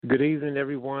Good evening,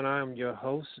 everyone. I'm your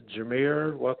host,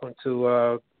 Jameer. Welcome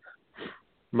to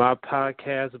my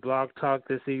podcast, Blog Talk,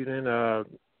 this evening,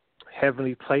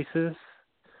 Heavenly Places.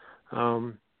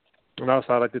 And also,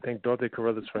 I'd like to thank Dorothy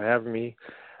Carruthers for having me.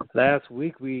 Last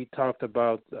week, we talked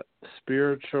about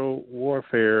spiritual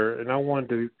warfare, and I wanted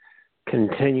to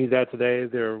continue that today.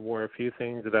 There were a few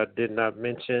things that I did not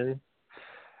mention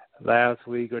last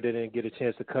week or didn't get a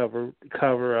chance to cover.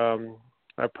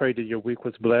 I pray that your week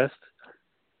was blessed.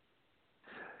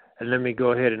 And let me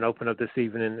go ahead and open up this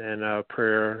evening in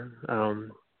prayer.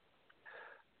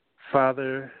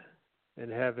 Father in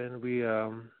heaven, we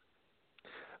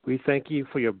thank you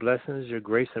for your blessings, your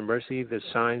grace and mercy that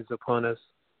shines upon us.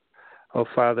 Oh,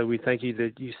 Father, we thank you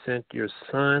that you sent your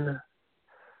Son.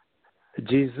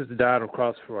 Jesus died on the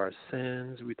cross for our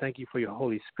sins. We thank you for your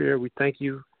Holy Spirit. We thank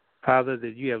you, Father,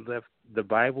 that you have left the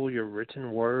Bible, your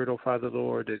written word, oh, Father,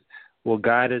 Lord, that will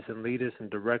guide us and lead us and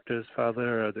direct us,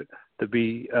 Father, to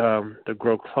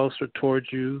grow closer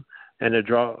towards you and to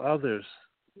draw others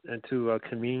into a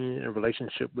communion and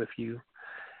relationship with you.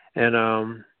 And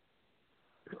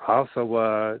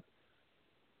also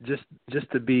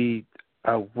just to be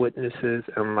witnesses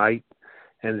and light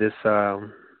in this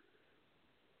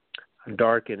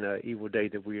dark and evil day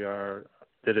that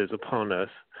is upon us.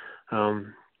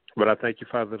 But I thank you,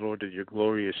 Father, Lord, that your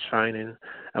glory is shining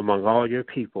among all your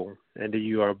people and that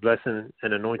you are blessing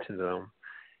and anointing them.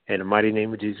 In the mighty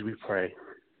name of Jesus, we pray.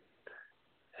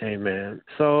 Amen.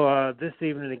 So this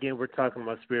evening, again, we're talking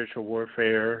about spiritual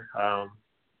warfare.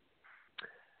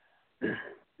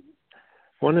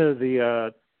 One of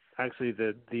the trick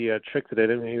to that,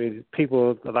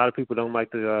 a lot of people don't like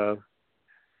to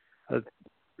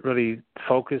really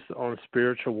focus on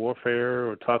spiritual warfare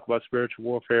or talk about spiritual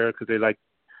warfare because they like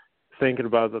thinking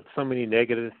about so many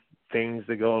negative things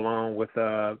that go along with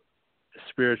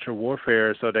spiritual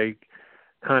warfare, so they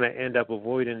kind of end up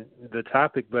avoiding the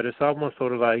topic. But it's almost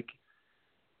sort of like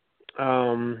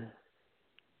when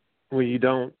you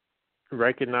don't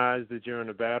recognize that you're in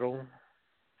a battle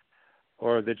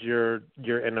or that you're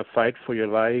in a fight for your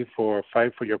life or a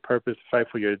fight for your purpose, a fight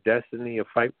for your destiny, a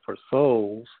fight for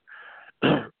souls,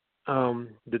 that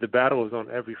the battle is on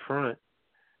every front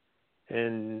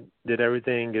and that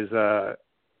everything is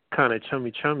kind of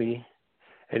chummy,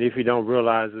 and if you don't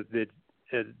realize that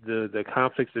the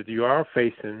conflicts that you are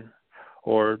facing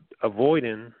or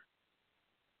avoiding,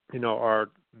 are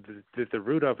the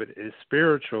root of it is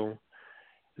spiritual,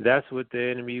 that's what the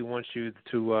enemy wants you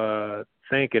to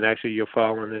think, and actually you're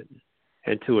following it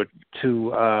into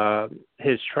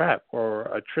his trap or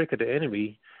a trick of the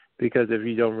enemy, because if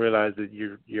you don't realize that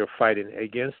you're fighting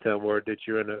against him or that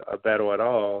you're in a battle at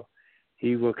all,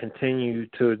 he will continue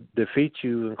to defeat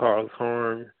you and cause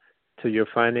harm to your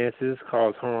finances,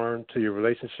 cause harm to your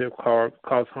relationship, cause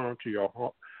harm to your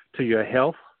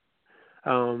health,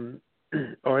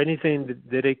 or anything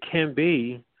that it can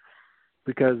be,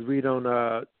 because we don't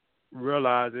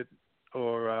realize it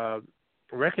or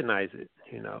recognize it,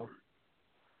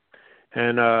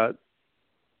 And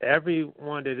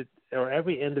everyone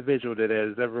every individual that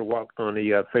has ever walked on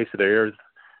the face of the earth,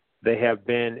 they have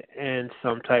been in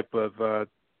some type of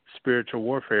spiritual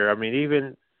warfare. I mean,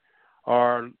 even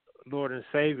our Lord and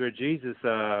Savior Jesus,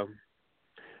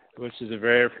 which is a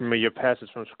very familiar passage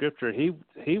from Scripture,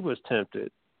 he was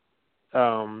tempted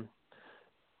in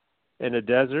the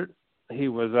desert. He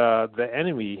was the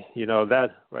enemy.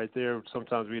 That right there.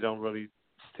 Sometimes we don't really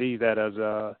see that as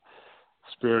a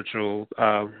spiritual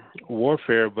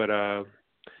warfare, but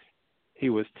he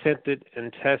was tempted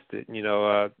and tested.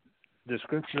 The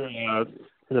scripture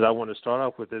that I want to start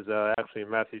off with is actually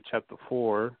Matthew chapter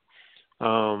 4.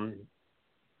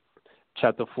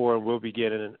 Chapter 4, we'll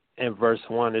begin in verse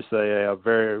 1. It's a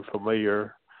very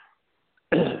familiar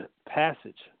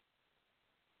passage.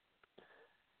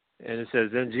 And it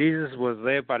says, "Then Jesus was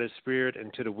led by the Spirit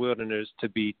into the wilderness to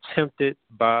be tempted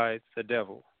by the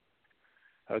devil."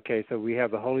 Okay, so we have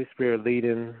the Holy Spirit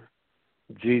leading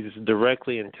Jesus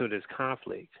directly into this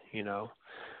conflict,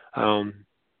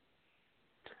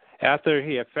 After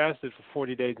he had fasted for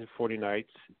 40 days and 40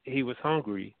 nights, he was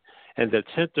hungry. And the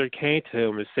tempter came to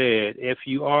him and said, "If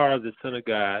you are the Son of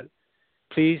God,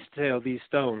 please tell these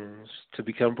stones to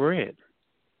become bread."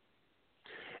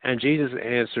 And Jesus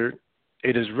answered,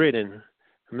 "It is written,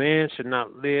 man should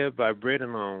not live by bread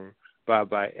alone, but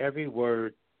by every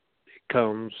word that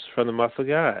comes from the mouth of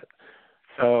God."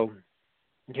 So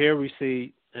here we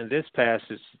see in this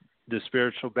passage the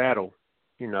spiritual battle.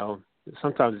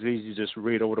 Sometimes it's easy to just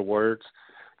read over the words,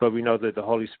 but we know that the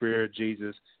Holy Spirit,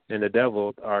 Jesus, and the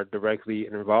devil are directly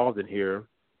involved in here.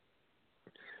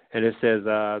 And it says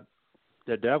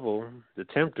the devil, the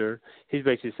tempter, he's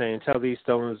basically saying, tell these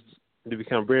stones to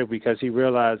become bread, because he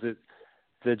realized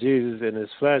that Jesus in his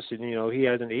flesh, and he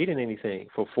hasn't eaten anything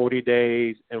for 40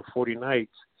 days and 40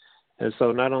 nights. And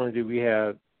so not only do we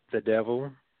have the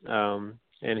devil, and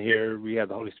here we have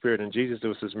the Holy Spirit and Jesus,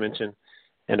 which was mentioned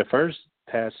in the first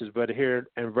passage, but here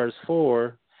in verse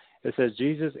 4, it says,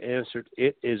 Jesus answered,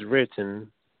 it is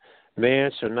written,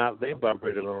 man shall not live by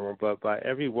bread alone, but by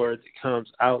every word that comes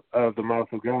out of the mouth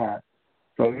of God.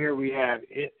 So here we have,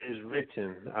 it is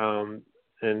written.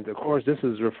 And, of course, this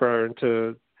is referring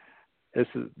to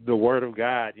the Word of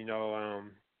God.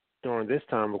 During this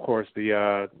time, of course,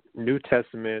 the New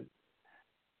Testament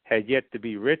had yet to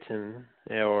be written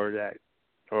or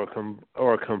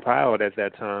compiled at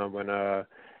that time when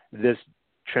this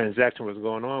transaction was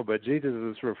going on. But Jesus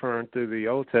is referring to the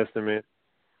Old Testament,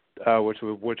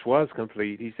 which was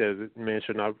complete. He says, man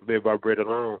should not live by bread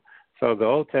alone. So the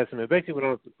Old Testament, basically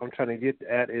what I'm trying to get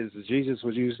at is Jesus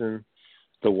was using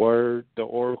the Word, the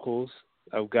oracles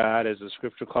of God, as the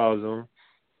Scripture calls them,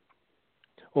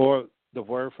 or the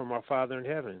Word from our Father in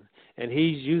heaven. And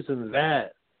he's using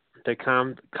that to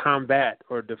combat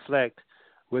or deflect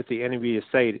what the enemy is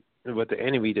saying, what the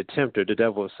enemy, the tempter, the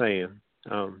devil is saying.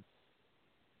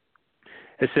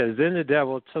 It says, then the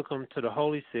devil took him to the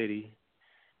holy city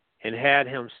and had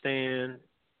him stand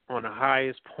on the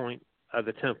highest point of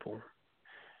the temple.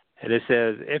 And it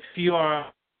says, if you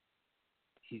are,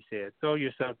 he said, throw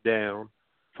yourself down,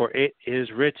 for it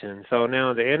is written. So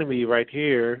now the enemy right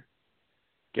here,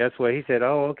 guess what? He said,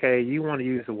 oh, okay, you want to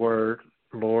use the word,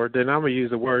 Lord, then I'm going to use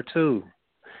the word too.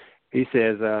 He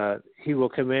says, he will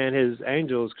command his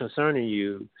angels concerning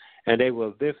you, and they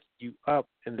will lift you up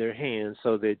in their hands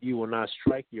so that you will not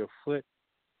strike your foot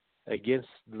against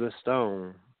the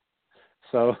stone.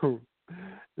 So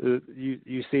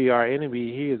you see our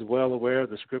enemy, he is well aware of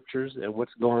the Scriptures and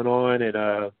what's going on. And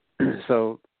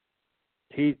so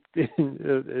it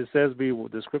says,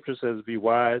 the Scripture says, be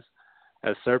wise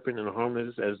as serpent and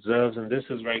harmless as doves. And this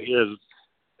is right here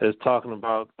is talking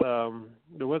about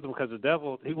the wisdom, because the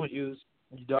devil, he would use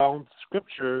the own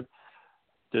Scripture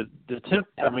to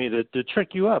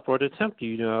trick you up or to tempt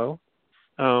you,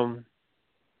 So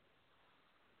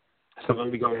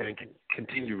let me go ahead and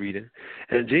continue reading.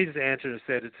 And Jesus answered and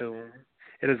said it to him,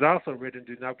 it is also written,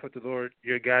 do not put the Lord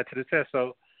your God to the test.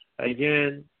 So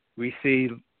again, we see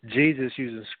Jesus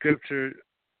using Scripture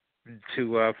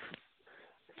to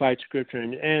fight Scripture,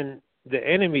 and the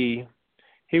enemy,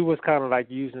 he was kind of like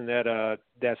using that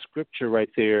Scripture right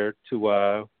there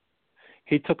to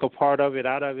he took a part of it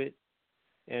out of it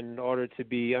in order to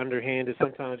be underhanded.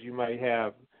 Sometimes you might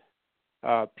have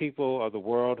people of the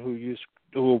world who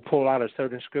will pull out a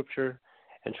certain Scripture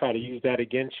and try to use that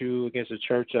against you, against the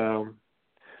church.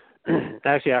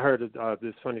 Actually, I heard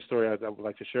this funny story I would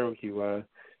like to share with you.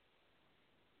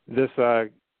 This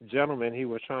gentleman, he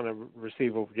was trying to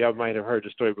receive, y'all might have heard the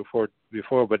story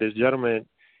before, but this gentleman,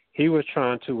 he was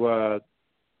trying to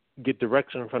get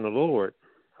direction from the Lord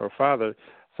or Father.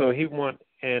 So he went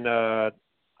and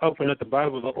opened up the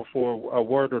Bible looking for a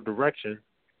word or direction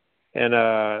and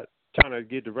trying to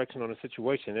get direction on a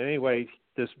situation. Anyway,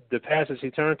 the passage he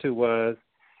turned to was,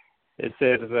 it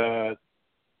says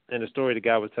in the story the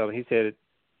guy was telling, he said,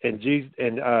 and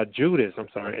Judas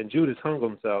hung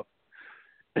himself.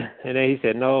 And then he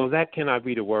said, no, that cannot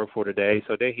be the word for today.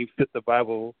 So then he flipped the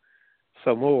Bible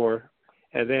some more,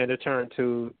 and then it turned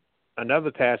to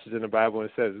another passage in the Bible and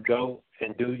says, go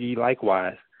and do ye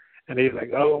likewise. And he's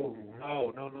like, oh,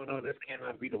 no, this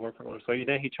cannot be the word for the Lord. So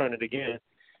then he turned it again,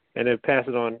 and then passed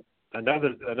it on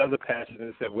another passage, and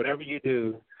it said, whatever you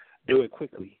do it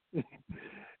quickly. So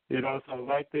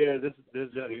right there, this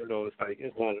it's like,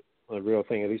 it's not a real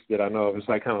thing, at least that I know of. It's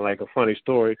like kind of like a funny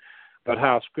story, but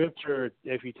how Scripture,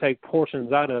 if you take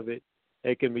portions out of it,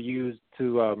 it can be used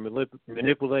to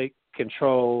manipulate,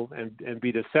 control, and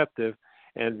be deceptive.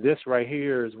 And this right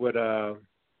here is what the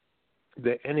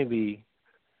enemy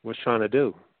was trying to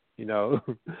do,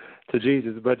 to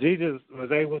Jesus. But Jesus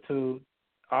was able to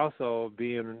also,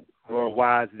 being more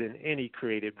wise than any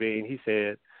created being, he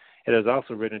said, it is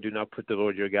also written, do not put the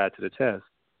Lord your God to the test.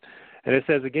 And it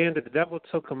says again that the devil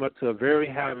took him up to a very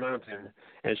high mountain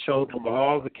and showed him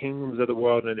all the kingdoms of the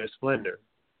world and their splendor.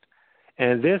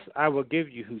 And this I will give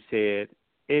you, who said,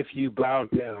 if you bow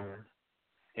down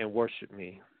and worship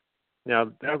me.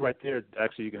 Now, that right there,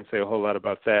 actually, you can say a whole lot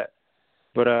about that.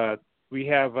 But we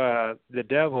have the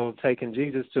devil taking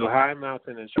Jesus to a high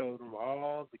mountain and showed him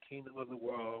all the kingdom of the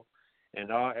world and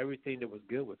everything that was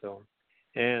good with them.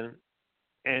 And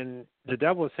the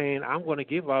devil is saying, I'm going to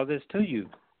give all this to you.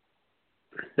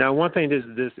 Now, one thing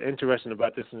that's interesting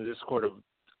about this in this quarter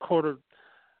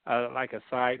like a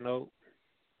side note,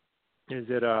 is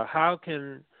that how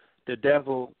can the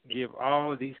devil give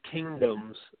all of these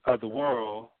kingdoms of the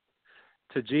world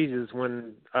to Jesus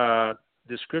when the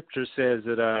scripture says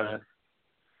that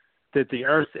the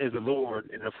earth is the Lord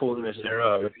and the fullness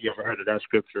thereof? If you ever heard of that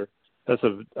scripture, that's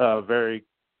a very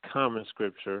common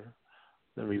scripture.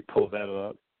 Let me pull that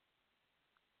up.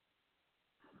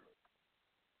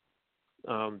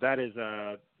 That is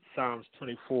Psalms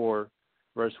 24,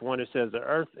 verse 1. It says, "The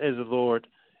earth is the Lord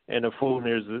and the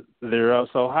fullness thereof."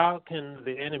 So how can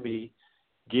the enemy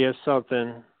give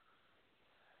something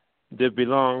that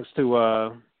belongs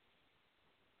to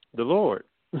the Lord?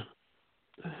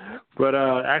 But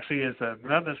actually, it's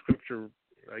another scripture.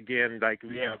 Again, like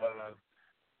we have,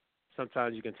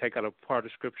 sometimes you can take out a part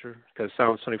of scripture because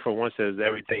Psalms 24:1 says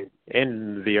everything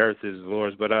in the earth is the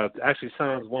Lord's. But actually,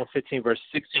 Psalms 115 verse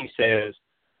 16 says,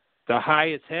 "The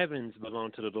highest heavens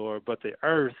belong to the Lord, but the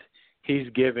earth He's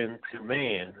given to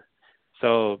man."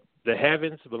 So the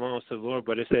heavens belongs to the Lord,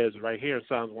 but it says right here in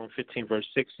Psalms 115 verse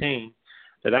 16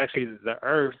 that actually the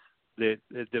earth that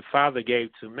the Father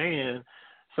gave to man.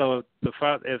 So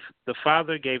if the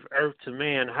Father gave earth to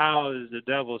man, how is the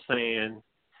devil saying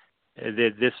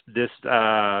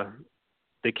that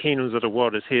the kingdoms of the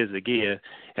world is his to give?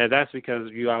 And that's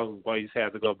because you always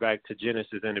have to go back to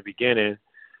Genesis in the beginning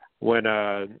when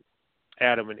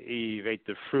Adam and Eve ate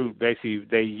the fruit. Basically,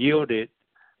 they yielded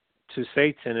to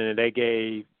Satan and they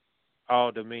gave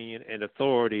all dominion and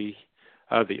authority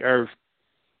of the earth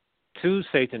to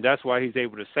Satan. That's why he's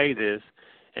able to say this.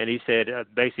 And he said,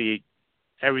 basically,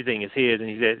 everything is his. And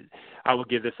he said, "I will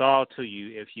give this all to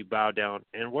you if you bow down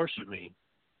and worship me."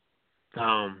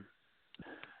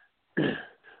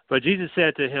 But Jesus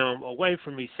said to him, "Away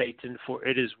from me, Satan, for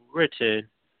it is written,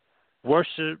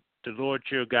 worship the Lord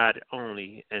your God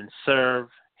only and serve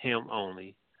him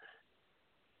only."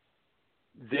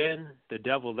 Then the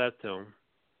devil left him,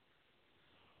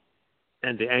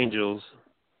 and the angels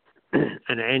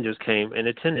came and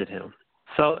attended him.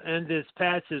 So in this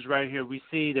passage right here, we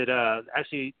see that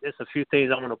actually there's a few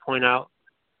things I want to point out.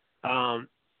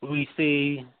 We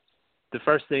see the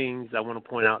first things I want to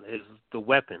point out is the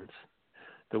weapons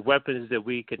that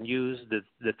we can use,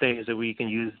 the things that we can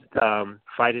use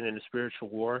fighting in the spiritual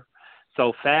war.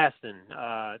 So fasting,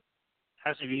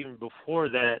 actually even before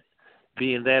that,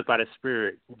 being led by the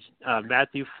Spirit.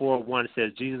 Matthew 4:1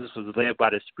 says Jesus was led by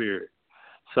the Spirit.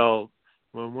 So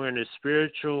when we're in a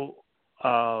spiritual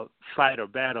fight or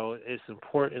battle, it's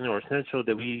important or essential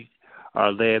that we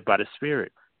are led by the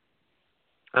Spirit.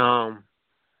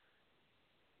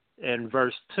 In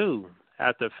verse 2,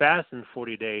 after fasting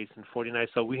 40 days and 40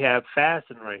 nights, so we have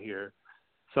fasting right here.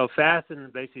 So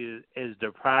fasting basically is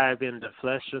depriving the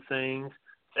flesh of things.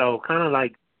 So kind of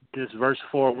like this verse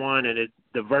 4:1 and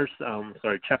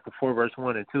chapter 4 verse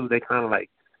 1 and 2, they kind of like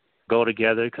go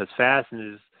together because fasting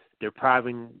is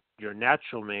depriving your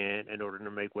natural man in order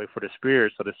to make way for the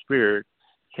Spirit, so the Spirit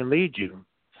can lead you.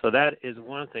 So that is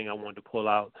one thing I wanted to pull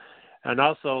out. And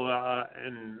also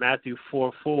in Matthew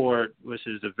 4:4, which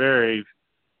is a very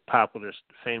popular,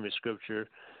 famous scripture,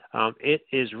 it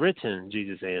is written,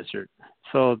 Jesus answered.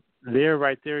 So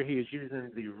right there, he is using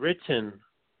the written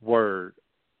word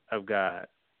of God,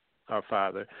 our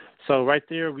Father. So right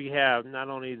there we have not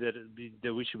only that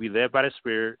we should be led by the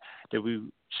Spirit, that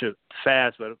we should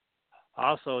fast, but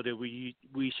also that we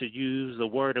should use the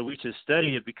word and we should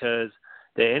study it because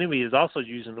the enemy is also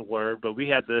using the word, but we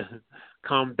have to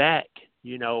come back.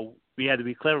 We have to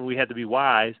be clever, we have to be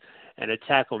wise and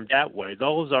attack them that way.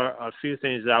 Those are a few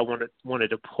things that I wanted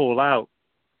to pull out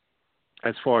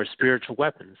as far as spiritual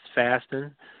weapons: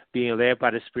 fasting, being led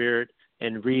by the Spirit,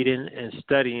 and reading and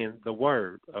studying the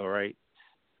word. All right.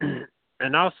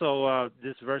 And also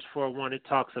this verse 4:1, it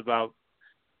talks about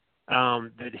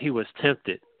that he was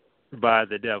tempted by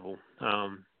the devil.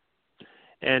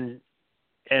 And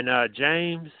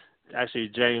James,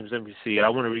 let me see. I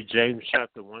want to read James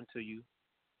chapter 1 to you.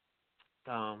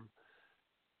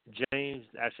 James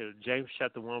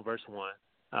chapter 1 verse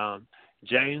 1.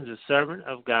 James, a servant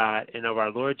of God and of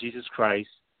our Lord Jesus Christ,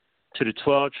 to the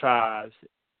 12 tribes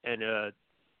and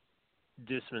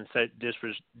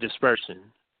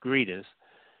dispersion, greetings.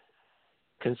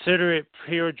 Consider it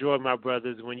pure joy, my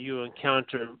brothers, when you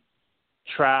encounter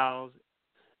trials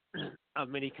of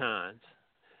many kinds,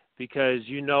 because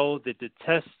you know that the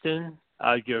testing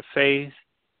of your faith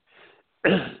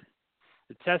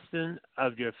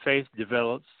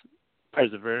develops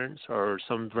perseverance, or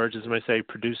some versions may say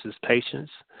produces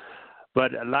patience.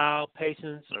 But allow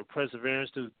patience or perseverance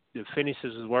to finish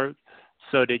his work,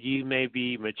 so that you may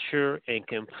be mature and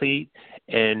complete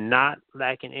and not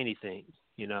lacking anything.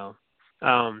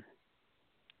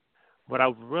 what I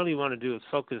really want to do is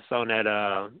focus on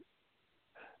that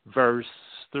verse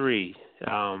 3.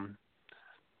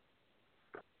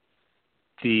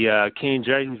 The King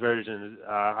James Version,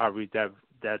 I'll read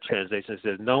that translation. It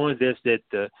says, knowing this, that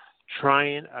the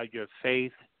trying of your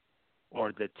faith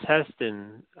or the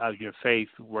testing of your faith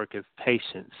worketh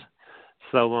patience.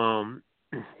 So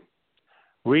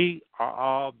we are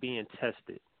all being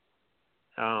tested.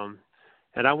 And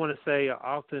I want to say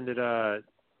often that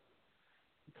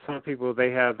some people,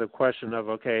 they have the question of,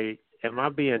 okay, am I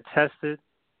being tested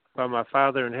by my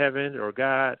Father in heaven or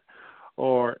God,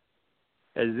 or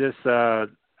is this a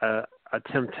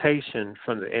temptation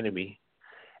from the enemy?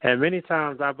 And many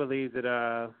times I believe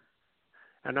that,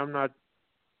 and I'm not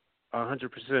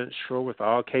 100% sure with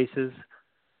all cases,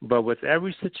 but with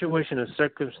every situation and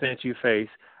circumstance you face,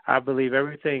 I believe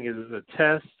everything is a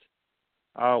test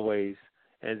always.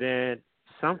 And then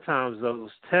sometimes those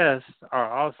tests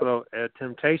are also a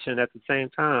temptation at the same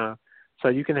time. So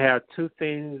you can have two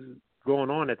things going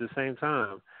on at the same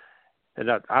time.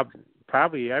 And I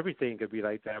probably everything could be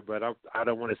like that, but I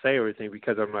don't want to say everything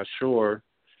because I'm not sure.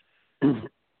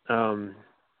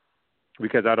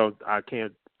 Because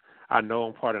I know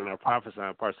I'm part of the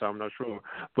prophesying part, so I'm not sure.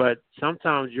 But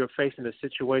sometimes you're facing a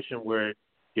situation where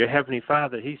your Heavenly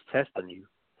Father, He's testing you.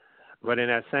 But in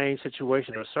that same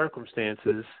situation or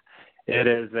circumstances, it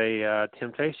is a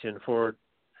temptation. For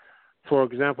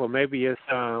example, maybe it's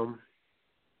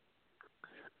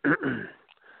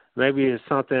maybe it's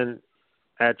something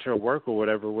at your work or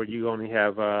whatever where you only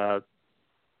have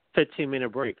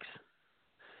 15-minute breaks.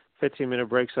 15-minute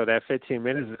break, so that 15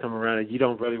 minutes is coming around and you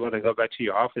don't really want to go back to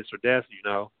your office or desk,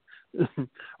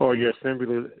 or your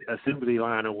assembly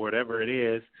line or whatever it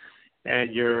is,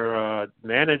 and your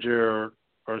manager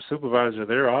or supervisor,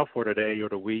 they're off for the day or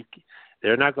the week.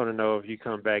 They're not going to know if you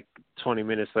come back 20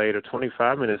 minutes late or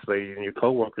 25 minutes late, and your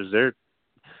coworkers, they're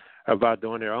about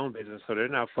doing their own business, so they're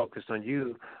not focused on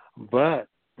you. But,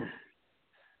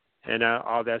 and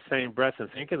all that same breath and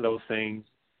thinking those things,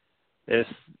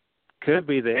 could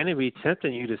be the enemy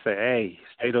tempting you to say, hey,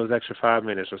 stay those extra 5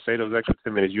 minutes or stay those extra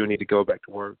 10 minutes. You need to go back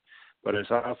to work. But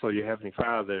it's also your Heavenly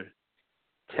Father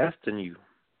testing you.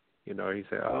 He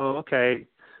said, oh, okay,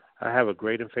 I have a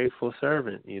great and faithful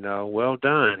servant. Well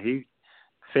done.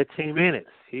 15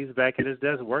 minutes. He's back at his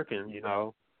desk working,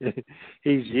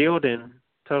 He's yielding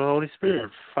to the Holy Spirit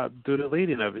through the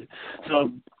leading of it.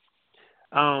 So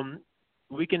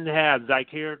we can have, like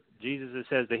here, Jesus, it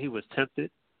says that he was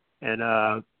tempted.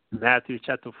 And Matthew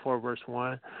chapter 4, verse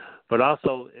 1. But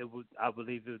also, I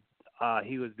believe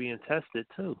he was being tested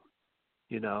too,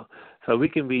 So we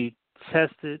can be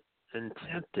tested and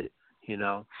tempted,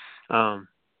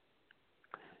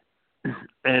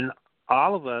 And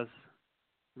all of us,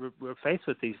 we're faced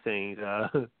with these things.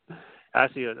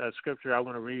 Actually, a scripture I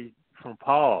want to read from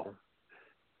Paul,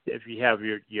 if you have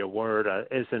your word,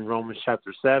 it's in Romans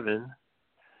chapter 7.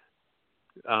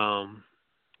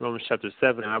 Romans chapter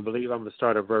 7, and I believe I'm going to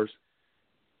start at verse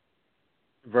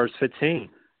 15.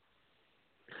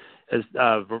 It's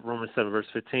Romans 7, verse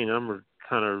 15. I'm going to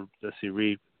kind of,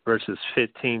 read verses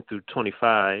 15 through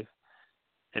 25.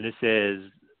 And it says,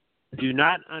 do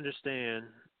not understand,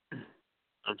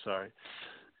 I'm sorry.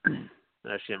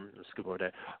 Actually, I'm going to skip over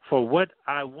that. For what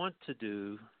I want to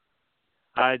do,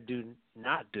 I do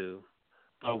not do.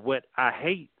 But what I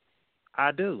hate,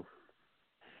 I do.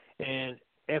 And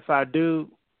if I do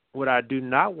what I do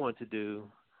not want to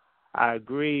do, I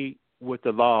agree with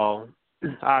the law.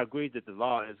 I agree that the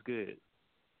law is good.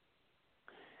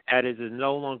 And it is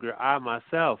no longer I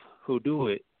myself who do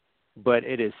it, but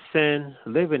it is sin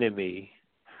living in me.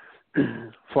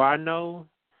 For I know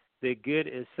that good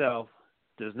itself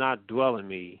does not dwell in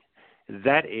me,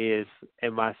 that is,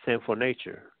 in my sinful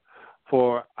nature.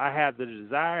 For I have the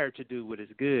desire to do what is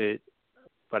good,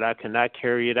 but I cannot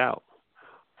carry it out.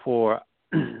 For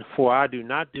I do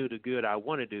not do the good I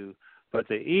want to do, but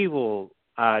the evil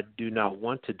I do not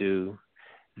want to do,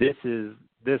 this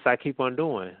I keep on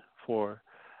doing. For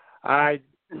if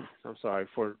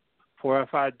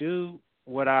I do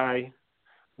what I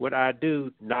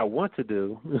do not want to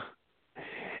do,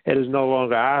 it is no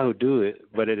longer I who do it,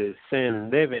 but it is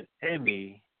sin living in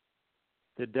me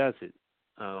that does it.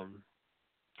 I'll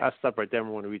stop right there. I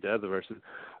want to read the other verses.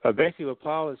 Basically, what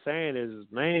Paul is saying is,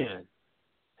 man,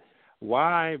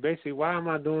 why am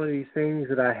I doing these things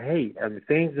that I hate? I mean,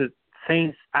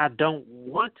 things I don't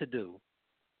want to do,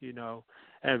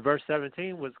 And verse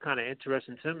 17 was kind of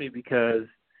interesting to me because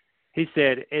he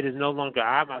said, it is no longer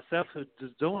I myself who's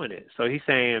doing it. So he's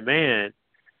saying, man,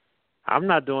 I'm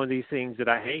not doing these things that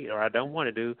I hate or I don't want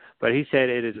to do. But he said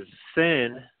it is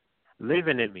sin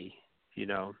living in me,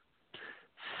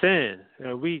 sin.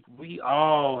 We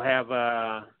all have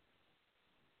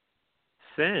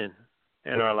sin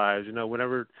in our lives.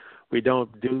 Whenever we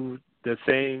don't do the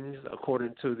things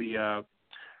according to the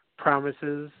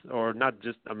promises, or not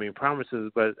just,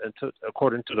 promises, but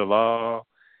according to the law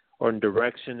or in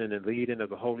direction and the leading of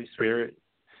the Holy Spirit.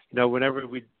 Whenever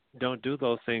we don't do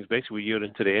those things, basically we yield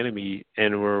into the enemy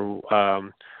and we're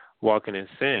walking in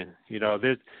sin.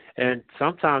 And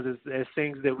sometimes it's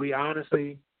things that we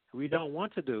honestly we don't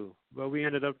want to do, but we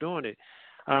ended up doing it.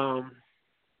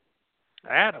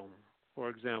 Adam, for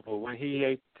example, when he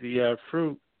ate the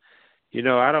fruit,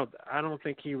 I don't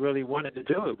think he really wanted to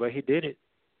do it, but he did it.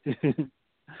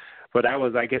 But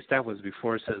I guess that was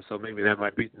before sin, so maybe that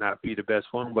might not be the best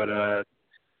one. But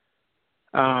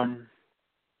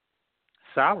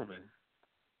Solomon,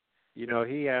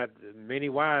 he had many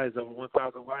wives, over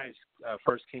 1,000 wives.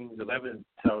 1 Kings 11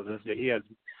 tells us that he had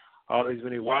all these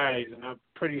many wives, and I'm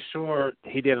pretty sure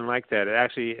he didn't like that.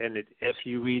 Actually, and if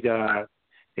you read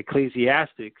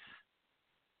Ecclesiastics,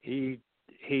 he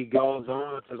goes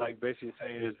on to basically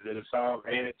say that it's all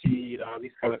vanity and all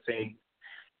these kind of things,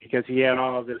 because he had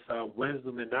all this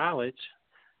wisdom and knowledge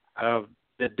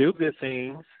to do good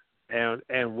things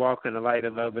and walk in the light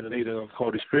and love and the leading of the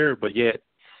Holy Spirit, but yet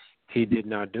he did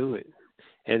not do it.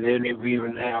 And then we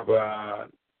even have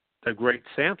the great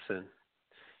Samson.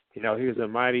 He was a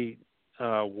mighty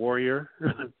warrior,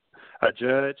 a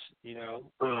judge,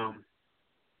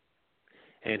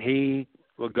 and he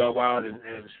would go out and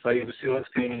slay the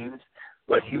Philistines,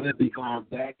 but he would be going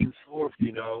back and forth,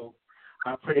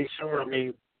 I'm pretty sure,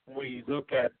 when you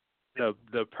look at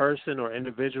the person or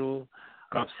individual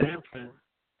of Samson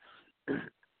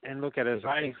and look at his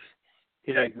life,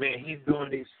 you're like, man, he's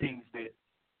doing these things that,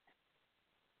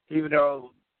 even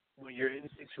though when you're in a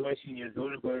situation you're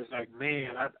doing it, but it's like,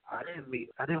 man, I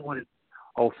didn't want to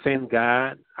offend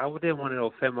God. I didn't want to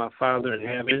offend my Father in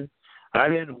heaven. I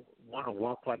didn't want to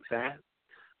walk like that.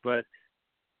 But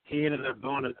he ended up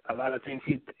doing a lot of things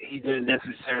he didn't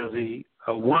necessarily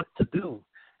want to do,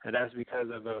 and that's because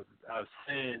of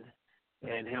sin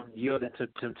and him yielding to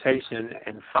temptation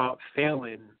and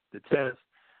failing the test.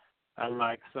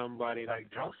 Unlike somebody like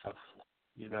Joseph,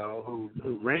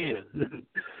 who ran.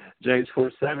 James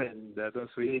 4:7. That's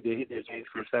what he did. He did James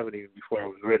 4:7 even before it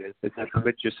was written. It's not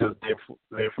commit yourself,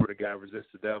 therefore to God, resist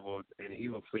the devil, and he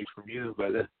will flee from you.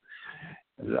 But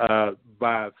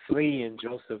by fleeing,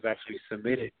 Joseph actually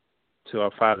submitted to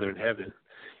our Father in heaven.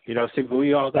 See,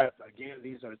 we all got, again,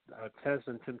 these are tests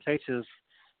and temptations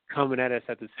coming at us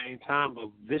at the same time. But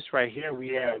this right here, we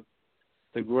have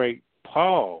the great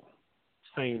Paul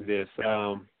saying this.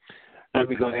 Let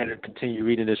me go ahead and continue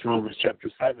reading this Romans chapter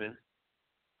 7.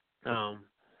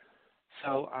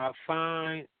 So I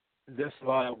find this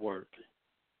law at work.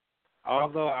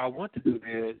 Although I want to do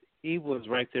good, evil is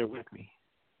right there with me.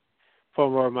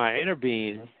 For my inner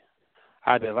being,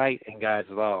 I delight in God's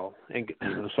law. In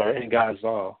God's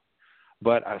law.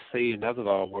 But I see another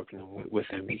law working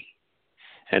within me.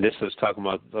 And this is talking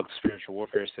about the spiritual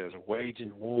warfare. It says,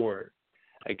 waging war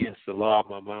against the law of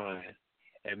my mind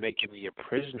and making me a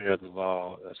prisoner of the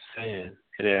law of sin,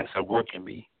 and that's a work in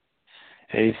me.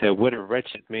 And he said, what a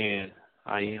wretched man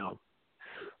I am.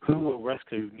 Who will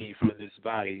rescue me from this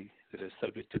body that is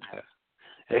subject to death?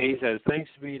 And he says, thanks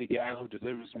be to God who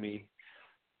delivers me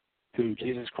through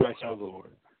Jesus Christ our Lord.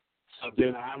 So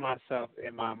then I myself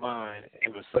in my mind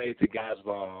am a slave to God's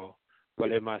law,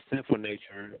 but in my sinful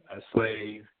nature a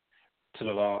slave to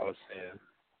the law of sin.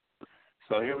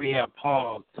 So here we have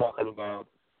Paul talking about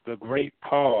the great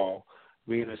Paul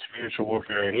being a spiritual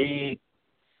warfare.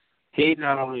 He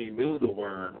not only knew the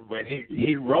word, but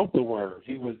he wrote the word.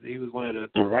 He was one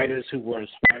of the writers who were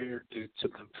inspired to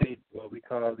complete what we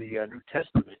call the New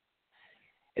Testament.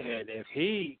 And if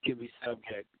he can be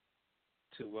subject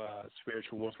to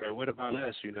spiritual warfare, what about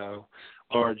us,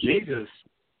 Or Jesus,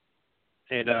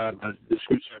 in the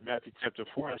scripture of Matthew chapter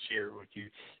 4 I shared with you,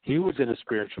 he was in a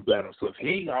spiritual battle. So if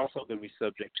he also can be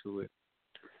subject to it,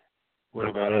 what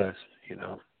about us,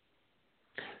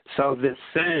 So this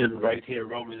sin right here,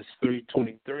 Romans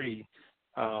 3:23,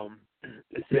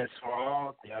 it says, for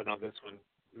all, I know this one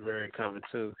very common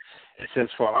too. It says,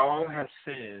 for all have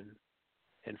sinned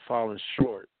and fallen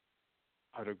short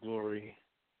of the glory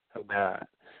of God.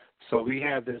 So we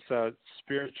have this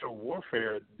spiritual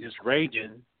warfare, this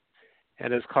raging,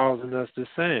 and it's causing us to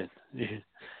sin.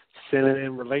 Sinning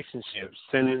in relationships,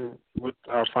 sinning with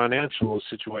our financial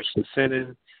situation,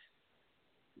 sinning,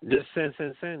 just sin,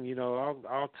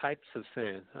 all types of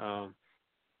sin.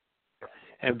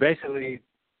 And basically,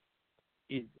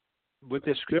 what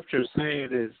the scripture is saying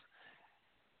is,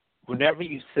 whenever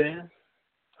you sin,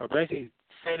 or basically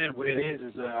Sin, what it is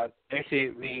basically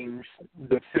it means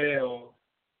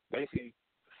basically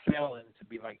failing to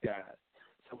be like God.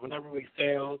 So whenever we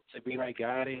fail to be like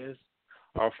God is,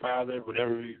 our Father,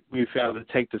 whenever we fail to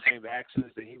take the same actions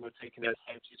that He would take in that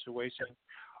same situation,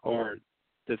 or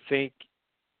to think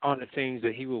on the things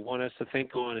that He would want us to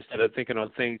think on instead of thinking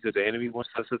on things that the enemy wants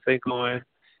us to think on,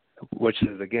 which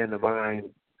is, again, the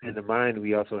mind. In the mind,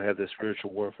 we also have the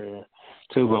spiritual warfare,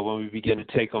 too. But when we begin to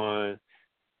take on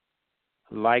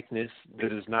likeness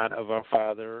that is not of our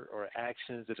Father, or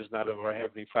actions that is not of our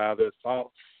Heavenly Father,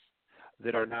 thoughts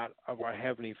that are not of our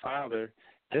Heavenly Father,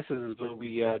 this is when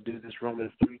we do this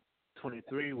Romans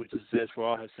 3:23, which says, "For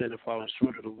all have sinned and fallen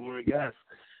short of the glory of God."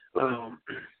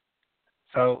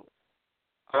 So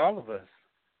all of us,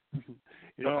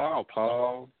 all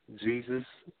Paul, Jesus,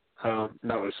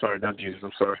 no, sorry, not Jesus,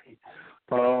 I'm sorry,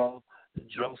 Paul,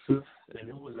 Joseph, and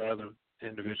who was the other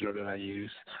individual that I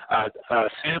used?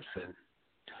 Samson.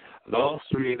 Those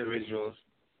three individuals,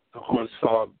 of course,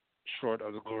 fall short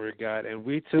of the glory of God, and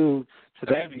we too,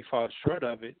 today, we fall short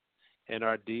of it in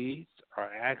our deeds,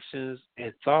 our actions,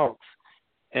 and thoughts.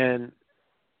 And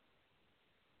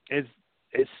it's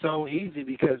so easy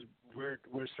because we're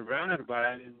surrounded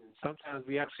by it, and sometimes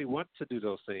we actually want to do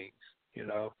those things.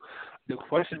 The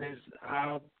question is,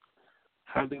 how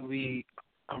do we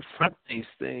confront these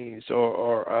things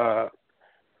or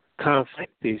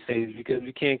conflict these things? Because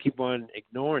we can't keep on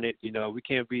ignoring it. We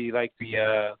can't be like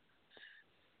the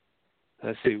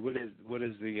let's see, what is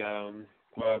the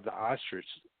ostrich.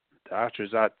 The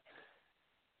ostrich. I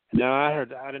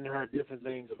didn't hear different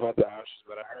things about the ostrich,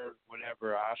 but I heard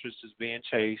whenever an ostrich is being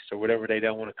chased or whatever, they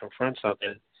don't want to confront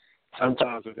something.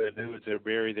 Sometimes what they do is they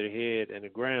bury their head in the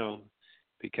ground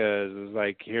because it's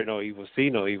like hear no evil, see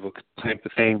no evil type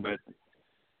of thing. But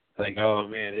like, oh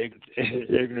man,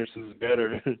 ignorance is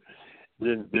better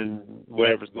than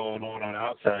whatever's going on the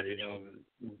outside.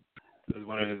 It's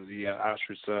one of the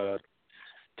ostrich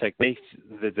techniques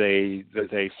that they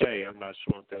say. I'm not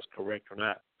sure if that's correct or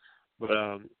not,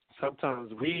 but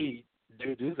sometimes we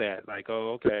do that. Like,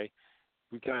 oh, okay,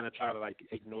 we kind of try to like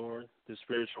ignore the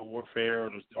spiritual warfare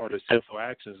or the sinful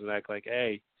actions and act like,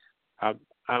 hey,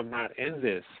 I'm not in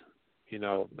this.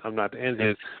 I'm not in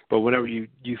this. But whenever you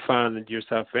find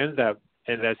yourself in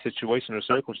that situation or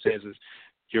circumstances,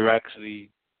 you're actually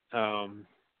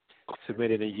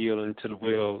submitted and yielding to the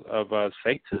will of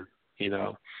Satan.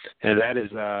 And that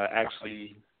is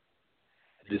actually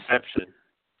deception.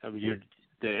 I mean,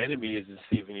 the enemy is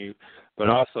deceiving you, but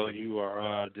also you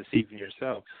are deceiving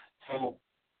yourself. So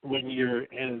when you're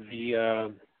in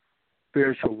the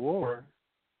spiritual war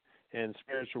and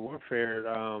spiritual warfare,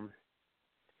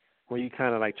 when you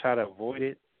kind of like try to avoid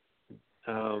it,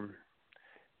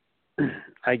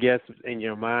 I guess in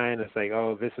your mind it's like,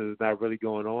 oh, this is not really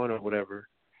going on or whatever,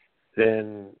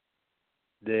 then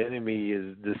the enemy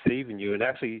is deceiving you. And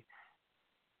actually,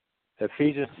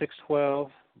 Ephesians 6:12,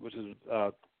 which is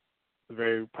a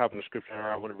very popular scripture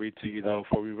I want to read to you, though.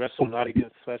 For we wrestle not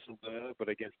against flesh and blood, but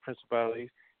against principalities,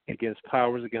 against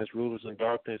powers, against rulers in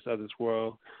darkness of this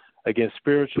world, against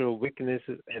spiritual wickedness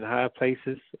in high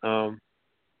places.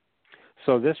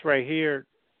 So this right here,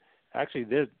 actually,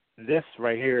 this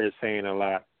right here is saying a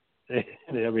lot. I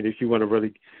mean, if you want to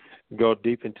really go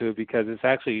deep into it, because it's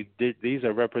actually, these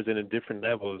are representing different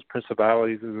levels.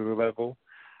 Principalities is a level,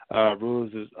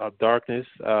 rulers of darkness,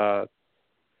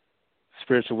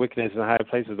 spiritual wickedness in high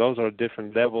places. Those are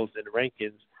different levels and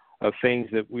rankings of things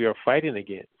that we are fighting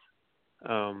against.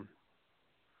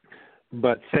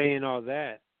 But saying all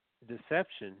that,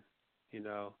 deception,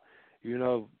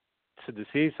 to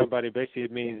deceive somebody, basically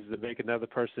it means to make another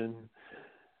person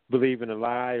believe in a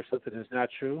lie or something that's not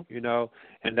true,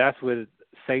 and that's what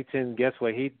Satan, guess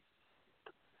what, he's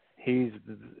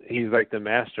like the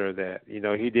master of that.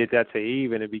 He did that to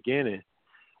Eve in the beginning.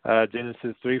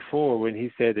 Genesis 3:4, when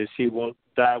he said that she won't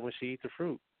die when she eats the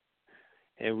fruit.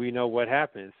 And we know what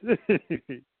happens.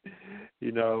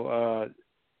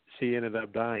 She ended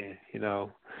up dying,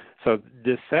 So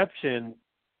deception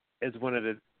is one of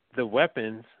the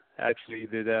weapons, actually,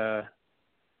 that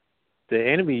the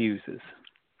enemy uses.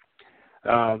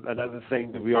 Another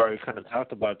thing that we already kind of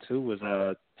talked about, too, was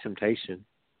temptation.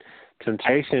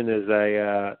 Temptation is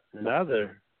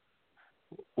another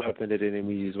weapon that the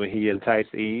enemy used when he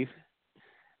enticed Eve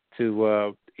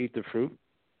to eat the fruit.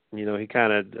 He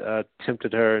kind of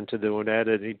tempted her into doing that.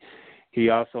 And he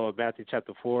also, in Matthew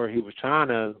chapter 4, he was trying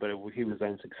to, but he was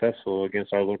unsuccessful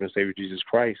against our Lord and Savior Jesus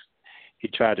Christ. He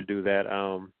tried to do that.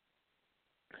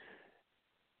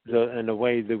 And the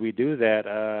way that we do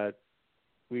that,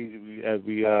 we as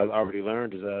we already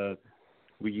learned, is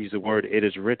we use the word "it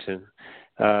is written."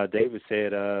 David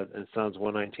said in Psalms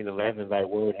 119:11, "Thy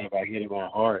word have I hid in my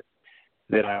heart,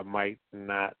 that I might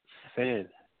not sin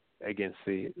against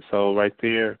thee." So right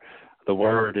there, the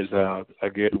word is a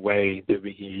good way that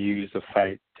we can use to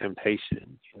fight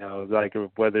temptation. Like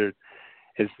whether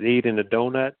it's eating a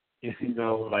donut,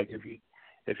 like if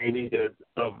you need to,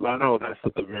 I know that's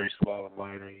a very small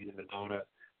amount of eating a donut,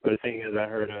 but the thing is, I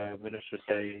heard a minister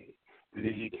say that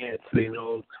if you can't say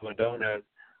no to a donut,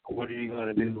 what are you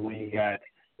going to do when you got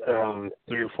 $300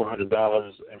 or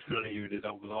 $400 in front of you that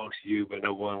don't belong to you, but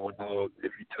no one would know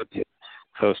if you took it?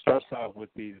 So it starts off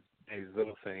with these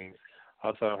little things.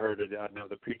 Also, I heard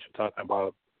another preacher talking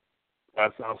about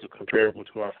that's also comparable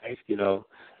to our faith.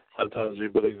 Sometimes we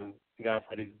believe in God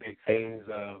for these big things,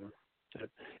 and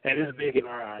it's big in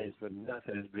our eyes, but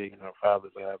nothing is big in our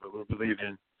Father's eye. But we're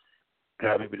believing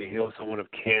God maybe to heal someone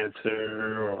of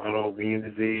cancer or autoimmune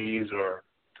disease or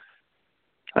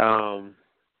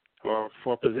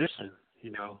for a position,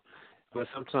 But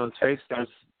sometimes faith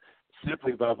starts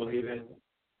simply by believing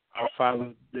our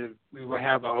Father that we will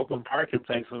have an open parking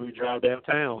place when we drive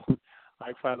downtown.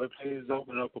 Like, Father, please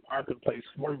open up a parking place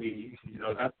for me.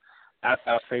 That's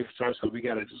how faith starts. So we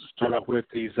got to just start off with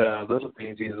these little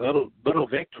things, these little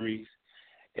victories,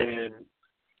 and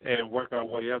work our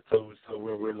way up to so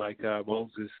where we're like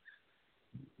Moses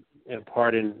and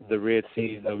parting the Red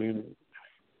Sea. I mean,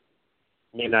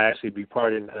 may not actually be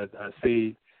parting a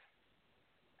sea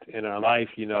in our life,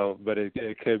 but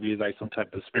it could be like some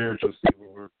type of spiritual sea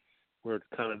where we're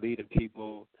kind of leading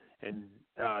people and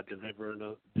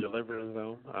delivering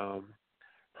them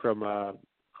from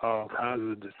all kinds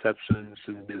of deceptions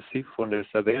and deceitfulness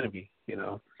of the enemy.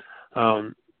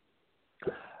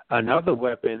 Another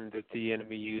weapon that the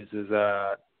enemy uses,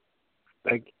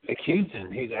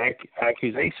 accusing. He's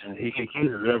accusation. He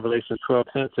accuses. Revelation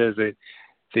 12:10 says that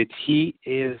he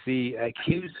is the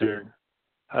accuser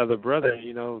of the brother.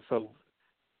 So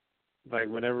like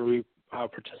whenever we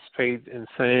participate in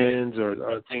sins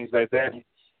or things like that,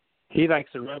 he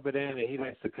likes to rub it in and he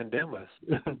likes to condemn us.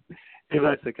 He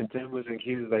likes to condemn us and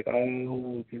accuse us, like,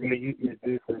 oh, you did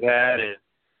this and that, and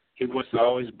he wants to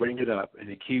always bring it up and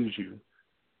accuse you.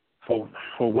 For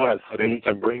what? So that he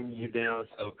can bring you down,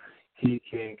 so he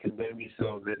can condemn you,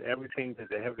 so that everything that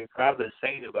the Heavenly Father is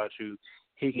saying about you,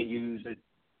 he can use it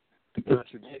to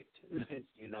contradict.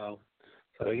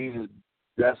 So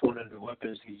that's one of the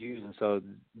weapons he's using. So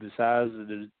besides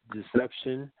the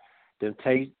deception,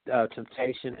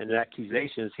 temptation, and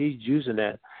accusations, he's using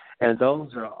that, and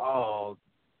those are all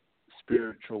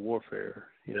spiritual warfare.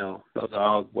 Those are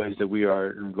all ways that we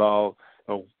are involved,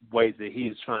 or ways that he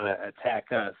is trying to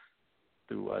attack us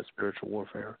through spiritual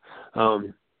warfare.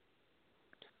 And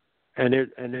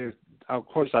there, of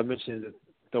course, I mentioned that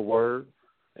the word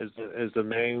is the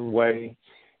main way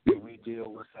that we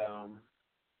deal with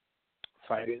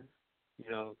fighting.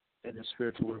 In the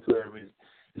spiritual warfare. I mean,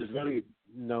 there's really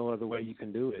no other way you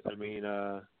can do it. I mean,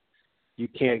 you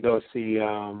can't go see,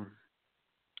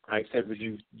 like I said, but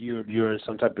you're in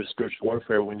some type of spiritual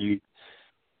warfare when you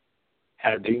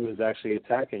have demons actually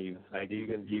attacking you. Like you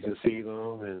can see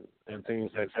them and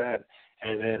things like that,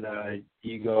 and then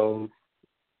you go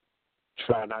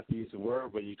try not to use the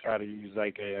word, but you try to use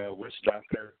like a witch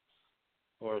doctor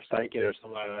or a psychic or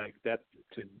somebody like that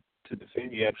to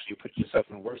defend you. Actually, put yourself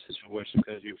in a worse situation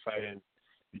because you're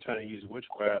trying to use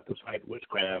witchcraft to fight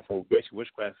witchcraft, or basically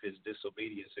witchcraft is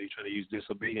disobedience. So you're trying to use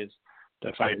disobedience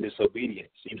to fight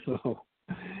disobedience,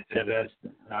 and that's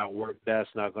not work. That's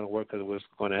not going to work, because what's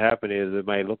going to happen is it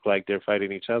might look like they're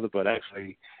fighting each other, but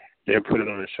actually they're putting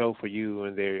on a show for you,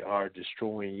 and they are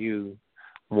destroying you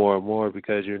more and more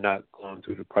because you're not going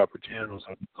through the proper channels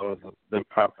or the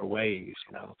proper ways.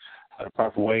 The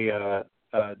proper way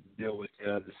deal with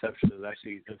deception is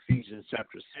actually Ephesians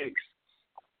chapter 6.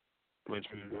 Which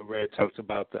we read, talks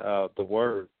about the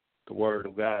word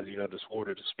of God, the sword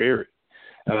of the Spirit,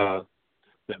 the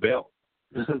belt,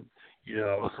 the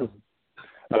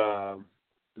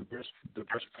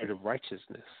breastplate of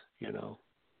righteousness,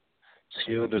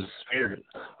 shield of the Spirit.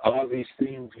 All these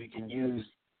things we can use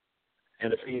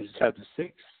in Ephesians chapter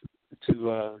 6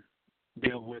 to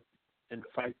deal with and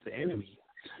fight the enemy.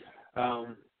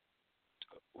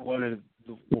 One of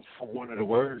the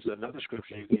words, another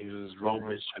scripture you can use is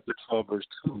Romans chapter 12, verse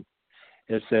 2.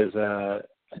 It says,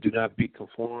 do not be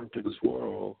conformed to this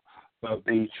world, but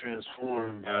be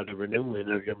transformed by the renewing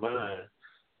of your mind.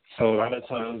 So a lot of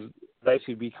times,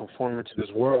 basically be conforming to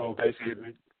this world,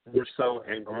 basically we're so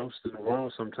engrossed in the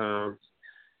world sometimes,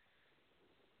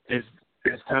 it's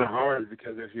kind of hard,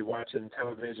 because if you're watching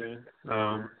television,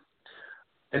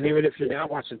 and even if you're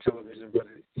not watching television, but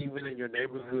even in your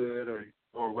neighborhood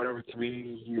or whatever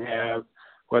community you have,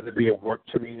 whether it be a work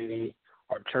community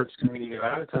or church community. A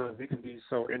lot of times we can be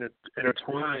so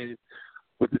intertwined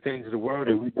with the things of the world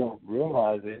that we don't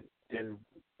realize it, and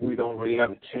we don't really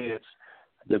have a chance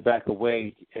to back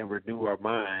away and renew our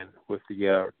mind with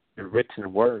the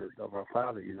written word of our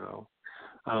Father,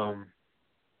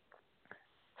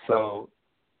 So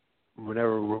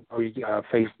whenever we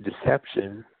face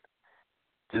deception,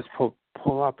 just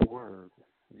pull out the word.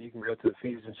 You can go to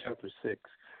Ephesians chapter 6,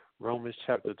 Romans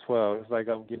chapter 12. It's like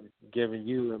I'm giving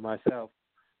you and myself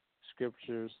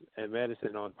scriptures and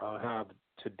medicine on how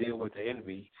to deal with the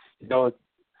enemy.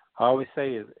 I always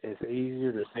say it's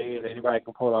easier to say it. Anybody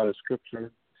can pull out a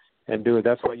scripture and do it.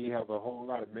 That's why you have a whole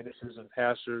lot of ministers and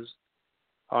pastors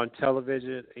on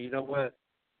television. And you know what?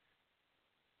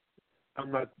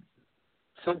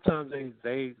 Sometimes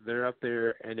they're up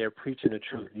there and they're preaching the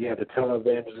truth. You have the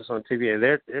televangelists on TV, and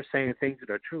they're saying things that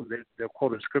are true. They're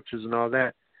quoting scriptures and all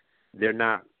that. They're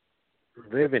not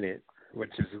living it,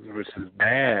 which is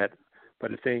bad.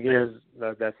 But the thing is,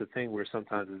 that's the thing where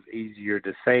sometimes it's easier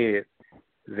to say it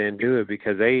than do it,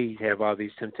 because they have all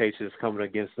these temptations coming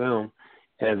against them,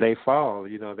 and they fall.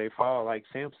 They fall like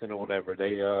Samson or whatever.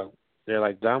 They're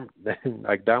like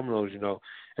like dominoes,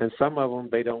 And some of them,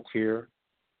 they don't care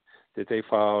that they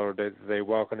fall, or that they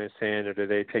walking in sin, or that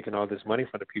they taking all this money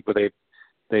from the people.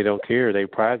 They don't care. They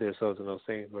pride themselves in those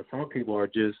things. But some people are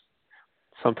just,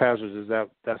 some pastors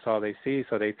that's all they see,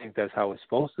 so they think that's how it's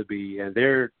supposed to be, and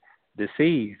they're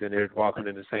deceived, and they're walking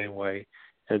in the same way.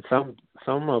 And some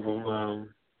of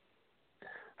them,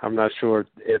 I'm not sure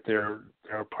if they're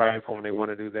prideful and they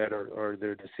want to do that, or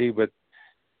they're deceived, but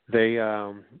they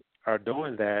are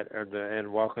doing that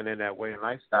and walking in that way of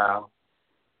lifestyle.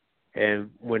 And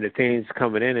when the things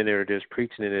coming in and they're just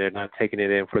preaching it and they're not taking it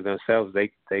in for themselves,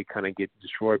 they kind of get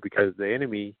destroyed, because the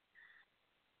enemy,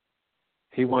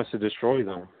 he wants to destroy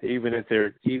them. Even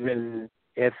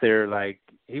if they're like,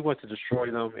 he wants to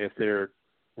destroy them if they're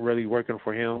really working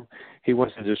for him. He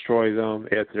wants to destroy them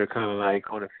if they're kind of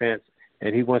like on the fence,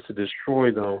 and he wants to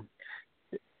destroy them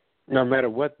no matter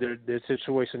what their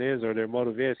situation is or their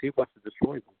motive is. He wants to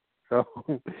destroy them. So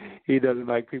he doesn't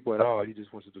like people at all. He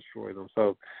just wants to destroy them.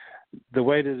 So the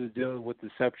way to deal with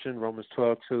deception, Romans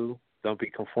 12:2, don't be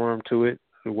conformed to it,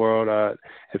 the world.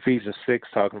 Ephesians 6,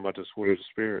 talking about the sword of the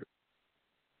Spirit.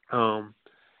 And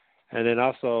then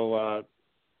also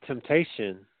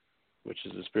temptation, which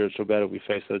is the spiritual battle we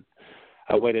face.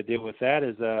 A way to deal with that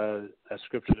is a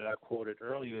scripture that I quoted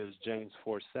earlier, is James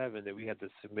 4:7, that we have to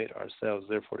submit ourselves,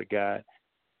 therefore, to God.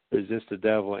 Resist the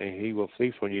devil, and he will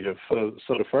flee from you. So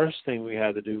the first thing we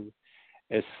have to do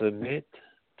is submit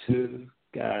to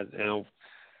God. Now,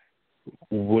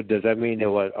 what does that mean? That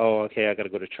I got to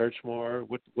go to church more?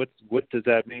 What does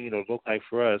that mean or look like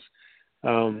for us?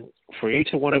 For each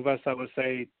one of us, I would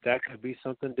say that could be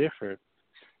something different.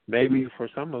 Maybe for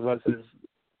some of us, it's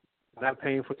not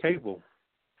paying for cable.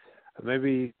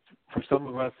 Maybe for some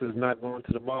of us, it's not going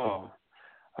to the mall.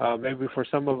 Maybe for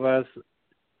some of us,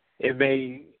 it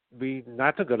may be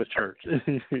not to go to church.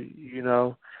 It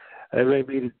may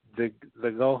be to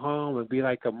go home and be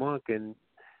like a monk and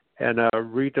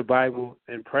read the Bible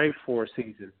and pray for a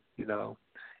season,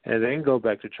 and then go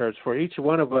back to church. For each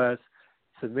one of us,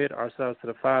 submit ourselves to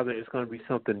the Father, it's going to be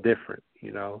something different,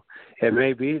 It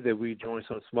may be that we join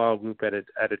some small group at a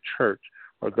church,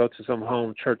 or go to some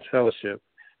home church fellowship.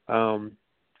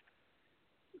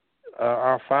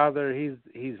 Our Father,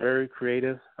 he's very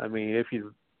creative. I mean, if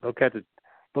you look at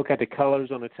the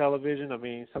colors on the television, I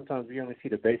mean, sometimes we only see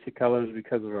the basic colors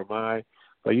because of our mind,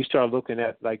 but you start looking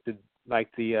at the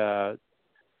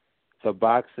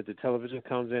box that the television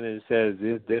comes in, and it says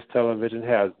this television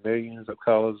has millions of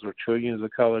colors or trillions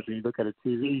of colors, and you look at a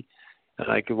TV, and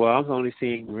I'm only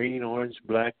seeing green, orange,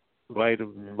 black, white,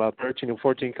 about 13 or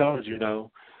 14 colors,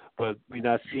 but we're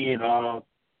not seeing all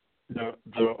the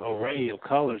array of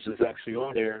colors that's actually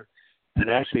on there. And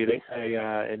actually, they say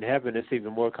in heaven it's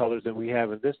even more colors than we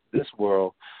have in this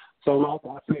world. So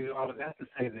I say all of that to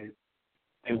say that.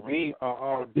 And we are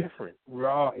all different. We're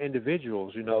all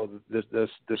individuals. The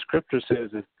scripture says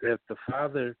if the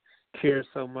Father cares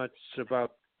so much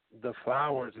about the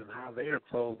flowers and how they are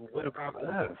clothed, what about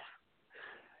us?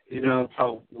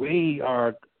 So we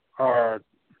are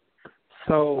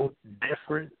so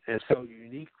different and so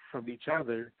unique from each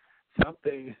other.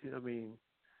 Something,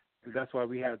 that's why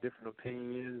we have different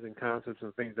opinions and concepts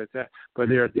and things like that. But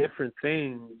there are different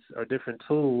things or different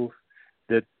tools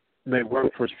that may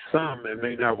work for some and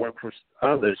may not work for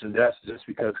others, and that's just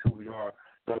because who we are,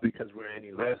 not because we're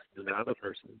any less than the other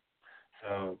person.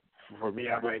 So for me,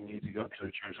 I might need to go to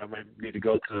a church. I might need to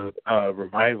go to a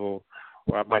revival,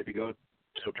 or I might go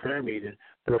to a prayer meeting.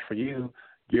 But for you,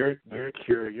 your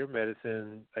cure, your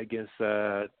medicine against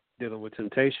dealing with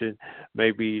temptation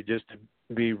may be just to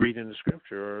be reading the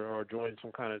scripture or join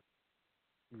some kind of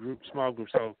small group.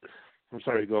 So I'm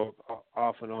sorry to go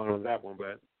off and on that one,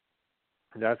 but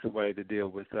that's a way to deal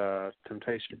with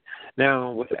temptation.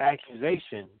 Now, with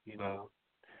accusation,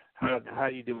 how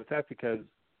do you deal with that? Because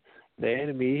the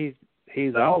enemy,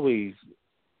 he's always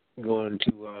going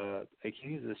to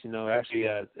accuse us. Actually,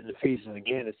 in Ephesians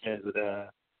again, it says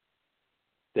that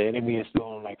the enemy is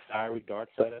throwing like fiery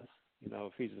darts at us.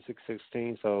 Ephesians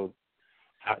 6:16. So,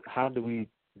 how do we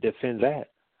defend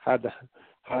that? How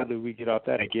do we get off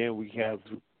that? Again, we have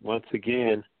once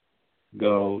again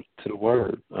go to the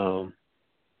Word.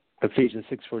 Ephesians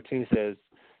 6:14 says,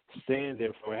 "Stand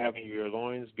therefore, having your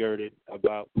loins girded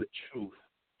about with truth,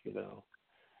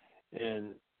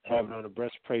 and having on the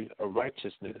breastplate of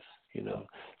righteousness."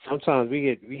 Sometimes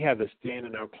we have to stand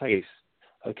in our place.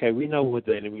 Okay, we know what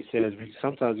the enemy says.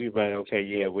 Sometimes we like, okay,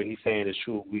 yeah, what he's saying is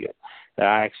true. I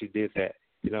actually did that.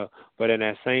 But in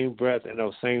that same breath and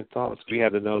those same thoughts, we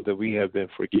have to know that we have been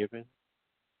forgiven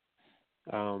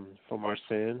from our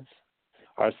sins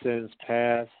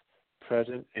past,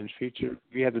 present, and future.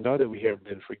 We have to know that we have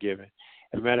been forgiven.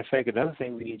 As a matter of fact, another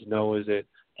thing we need to know is that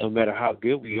no matter how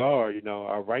good we are,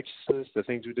 our righteousness, the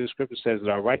things we do, Scripture says that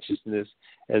our righteousness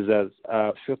is as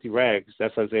filthy rags.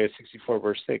 That's Isaiah 64,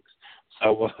 verse 6.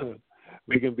 So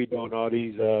we can be doing all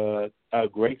these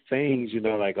great things,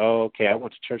 like, oh, okay, I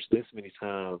went to church this many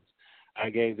times. I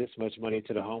gave this much money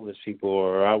to the homeless people,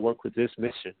 or I work with this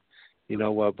mission.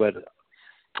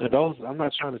 But those, I'm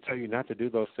not trying to tell you not to do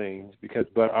those things,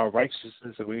 but our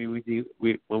righteousness, when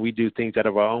we do things out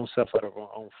of our own self, out of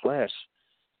our own flesh,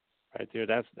 right there,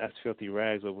 that's filthy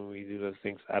rags. But when we do those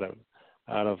things out of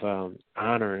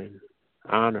honor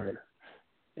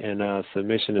and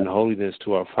submission and holiness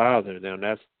to our Father, then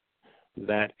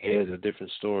that is a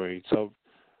different story. So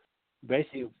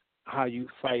basically, how you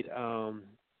fight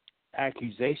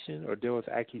accusation or deal with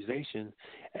accusation,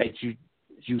 as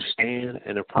you stand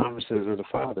in the promises of the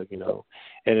Father,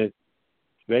 and it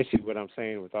basically what I'm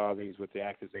saying with all these, with the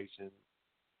accusation,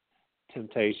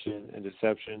 temptation, and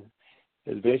deception,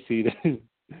 is basically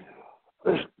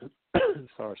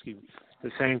sorry, excuse me,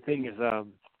 the same thing as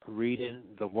reading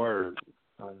the Word.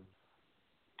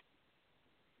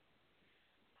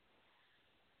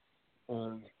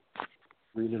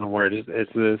 Reading the Word,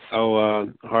 it's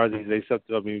so hard these days.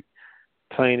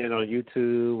 Playing it on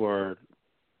YouTube or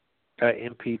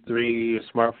MP3 or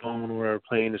smartphone or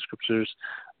playing the scriptures,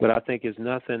 but I think it's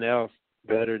nothing else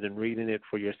better than reading it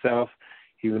for yourself,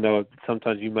 even though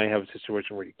sometimes you may have a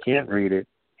situation where you can't read it.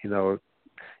 Yeah,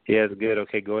 it's good.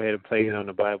 Okay, go ahead and play it on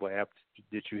the Bible app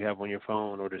that you have on your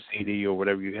phone or the CD or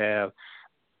whatever you have.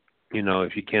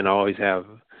 If you can't always have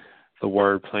the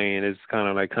Word playing, it's kind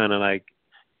of like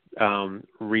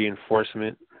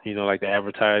reinforcement. Like the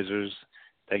advertisers,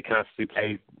 they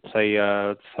constantly play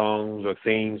songs or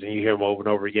themes, and you hear them over and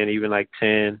over again. Even like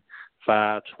 10,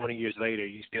 5, 20 years later,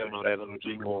 you still know that little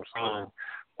jingle or song.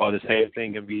 While the same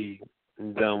thing can be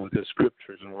done with the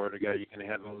scriptures and the Word of God. You can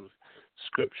have those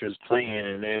scriptures playing,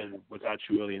 and then without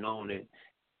you really knowing it,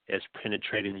 it's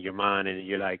penetrating your mind, and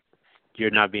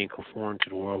you're not being conformed to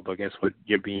the world, but guess what?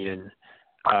 You're being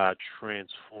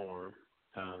transformed.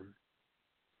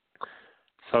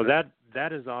 So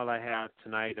that is all I have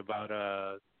tonight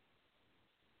about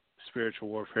spiritual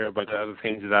warfare, about the other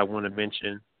things that I want to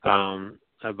mention,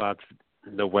 about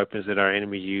the weapons that our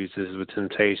enemy uses with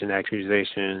temptation,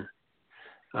 accusation,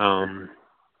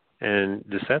 and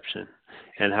deception,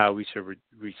 and how we should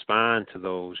respond to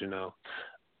those,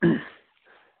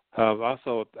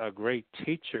 also, a great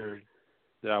teacher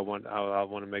that I want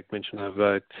to make mention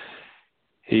of,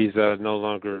 he's no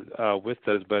longer with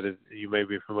us, but you may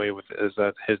be familiar with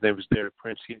his name is Derek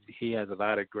Prince. He has a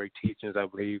lot of great teachings, I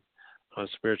believe, on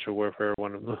spiritual warfare.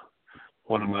 One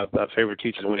of my favorite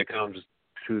teachers when it comes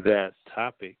to that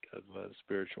topic of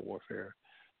spiritual warfare.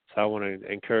 So I want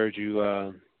to encourage you.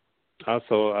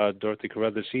 Also, Dorothy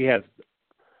Carruthers, she has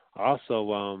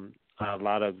also a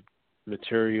lot of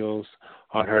materials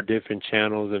on her different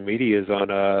channels and medias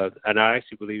on. And I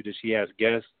actually believe that she has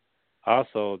guests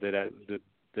also that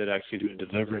actually do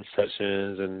deliverance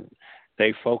sessions, and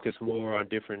they focus more on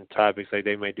different topics, like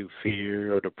they may do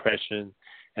fear or depression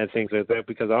and things like that,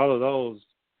 because all of those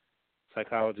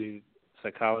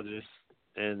psychologists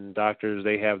and doctors,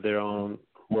 they have their own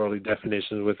worldly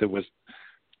definitions with it.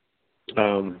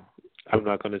 I'm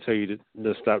not going to tell you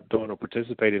to stop doing or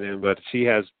participating in, but she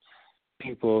has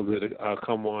people that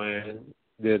come on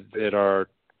that are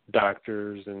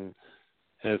doctors and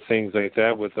things like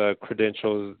that with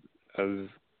credentials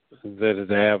that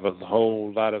they have a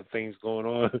whole lot of things going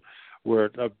on. We're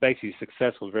basically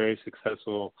successful, very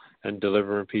successful in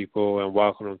delivering people and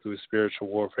walking them through spiritual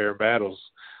warfare battles.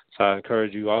 So I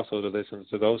encourage you also to listen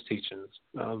to those teachings.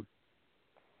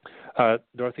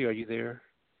 Dorothy, are you there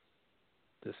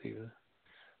this evening?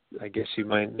 I guess you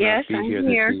might not be here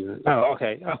this evening. Oh,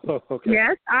 okay. Oh, okay.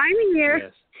 Yes, I'm here.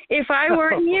 Yes. If I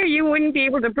weren't here, you wouldn't be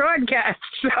able to broadcast.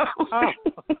 So.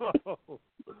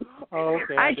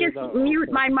 Okay. I just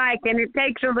mute my mic, and it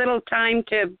takes a little time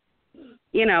to,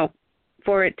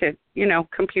 for it to,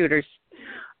 computers.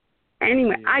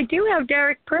 Anyway, yeah. I do have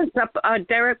Derek Prince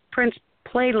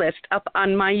playlist up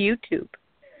on my YouTube.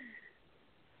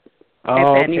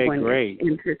 Oh, if anyone great. Is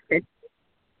interested.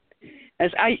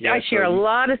 As I share a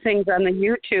lot of things on the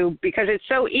YouTube because it's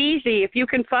so easy. If you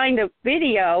can find a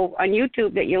video on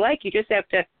YouTube that you like, you just have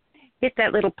to hit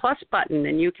that little plus button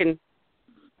and you can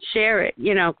share it,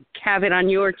 have it on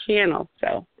your channel.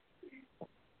 So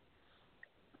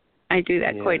I do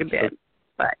that quite a bit.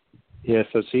 But yeah,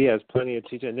 so she has plenty of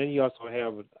teaching. And then you also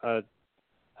have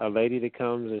a lady that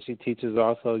comes and she teaches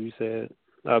also, you said,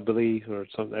 I believe, or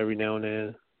something every now and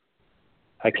then.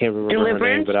 I can't remember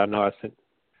her name, but I know I sent.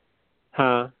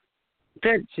 Huh?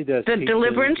 She does the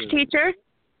Deliverance teacher?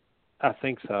 I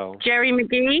think so. Jerry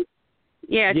McGee?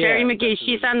 Yeah, Jerry McGee.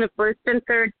 She's on the first and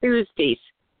third Tuesdays.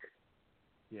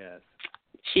 Yes.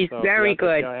 She's very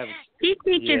good. She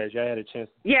teaches. I had a chance.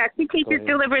 Yeah, she teaches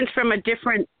deliverance from a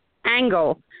different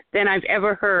angle than I've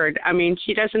ever heard. I mean,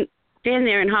 she doesn't stand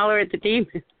there and holler at the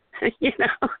demon. Yeah.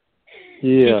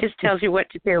 She just tells you what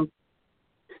to do.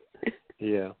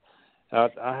 Yeah.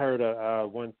 I heard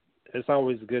one. It's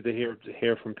always good to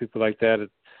hear from people like that.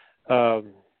 I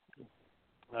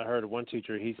heard one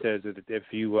teacher. He says that if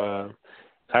you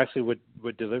actually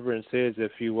what deliverance is,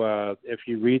 if you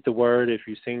read the word, if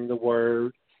you sing the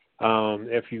word,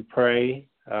 if you pray,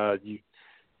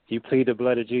 you plead the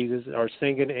blood of Jesus, or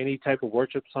singing any type of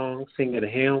worship song, singing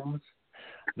hymns,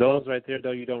 those right there,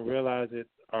 though you don't realize it,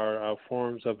 are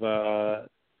forms of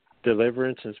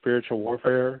deliverance and spiritual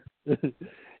warfare.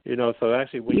 So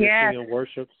actually when you're singing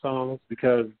worship songs,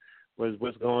 because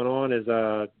what's going on is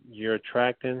you're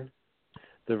attracting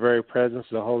the very presence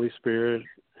of the Holy Spirit,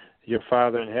 your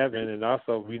Father in heaven, and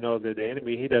also we know that the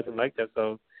enemy, he doesn't like that,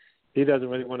 so he doesn't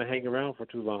really want to hang around for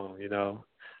too long,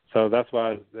 So that's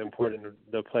why it's important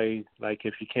to play, like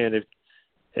if you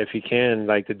can,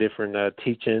 like the different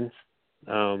teachings,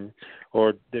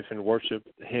 or different worship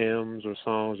hymns or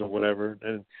songs or whatever,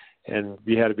 and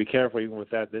you have to be careful even with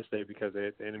that this day, because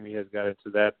the enemy has got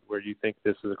into that where you think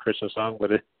this is a Christian song,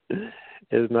 but it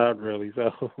is not really.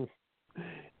 So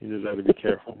you just have to be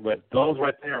careful. But those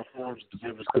right there are forms of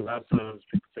deliverance, because a lot of times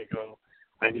people think, oh,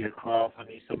 I need a cross, I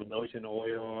need some anointing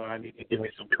oil, I need to give me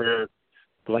some prayer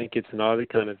blankets and all these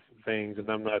kind of things. And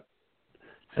I'm not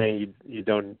saying you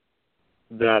don't,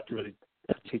 not really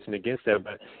teaching against that,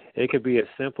 but it could be as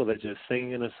simple as just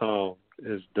singing a song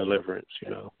is deliverance,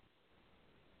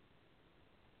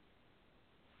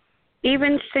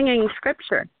 Even singing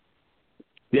scripture.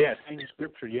 Yeah, singing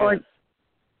scripture, yes. Or,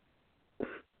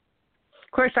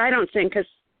 of course, I don't sing because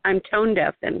I'm tone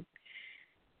deaf, and,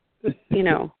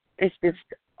 it's just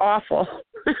awful.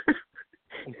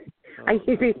 I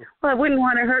wouldn't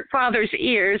want to hurt Father's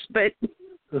ears, but...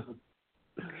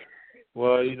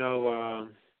 Well,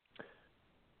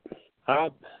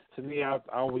 to me, I've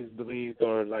always believed,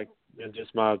 or like, in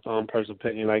just my own personal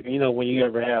opinion, like, when you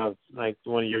ever have, like,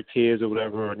 one of your kids or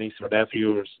whatever, or niece or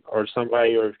nephew or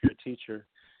somebody, or if you're a teacher,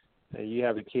 and you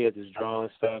have a kid that's drawing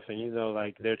stuff, and,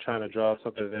 like, they're trying to draw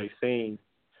something that they've seen,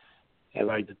 and,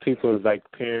 like, the people, like,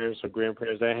 parents or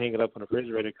grandparents, they hang it up on the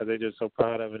refrigerator because they're just so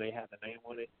proud of it, and they have the name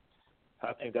on it.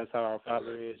 I think that's how our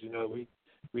Father is.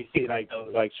 We see, like,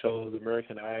 those, like, shows,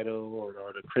 American Idol, or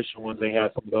the Christian ones, they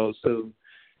have some of those, too.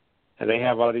 And they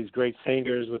have all these great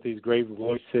singers with these great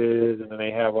voices, and then they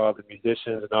have all the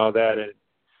musicians and all that.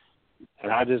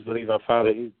 And I just believe our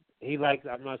Father, he likes,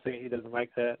 I'm not saying he doesn't like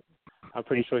that. I'm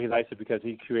pretty sure he likes it because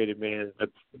he created man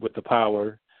with the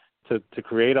power to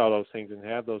create all those things and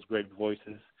have those great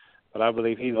voices. But I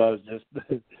believe he loves just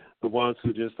the ones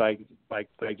who just like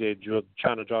they're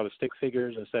trying to draw the stick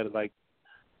figures instead of like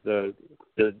the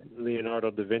Leonardo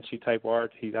da Vinci type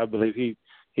art. I believe he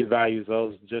values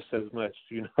those just as much,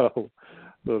 So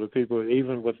the people,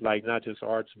 even with like not just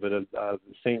arts, but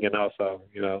singing also,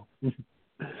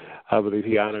 I believe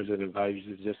he honors it and values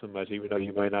it just as much, even though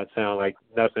you might not sound like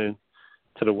nothing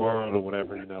to the world or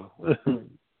whatever,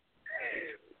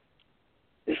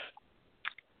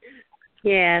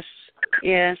 Yes.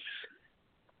 And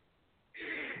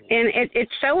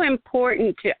it's so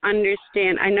important to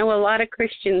understand. I know a lot of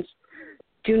Christians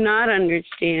do not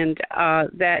understand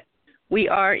that we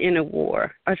are in a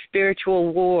war, a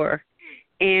spiritual war,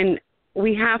 and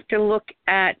we have to look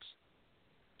at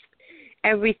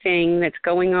everything that's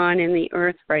going on in the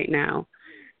earth right now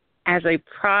as a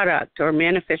product or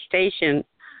manifestation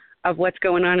of what's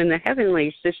going on in the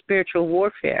heavenlies, the spiritual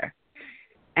warfare.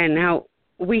 And now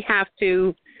we have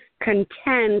to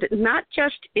contend not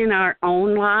just in our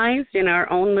own lives, in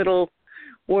our own little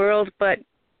world, but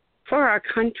for our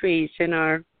countries and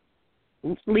our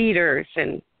leaders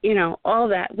and, you know, all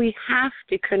that. We have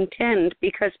to contend,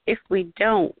 because if we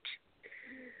don't,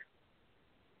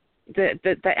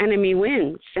 the enemy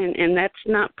wins, and that's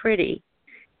not pretty.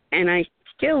 And I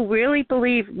still really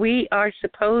believe we are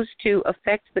supposed to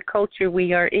affect the culture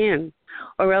we are in,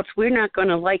 or else we're not going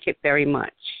to like it very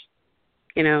much,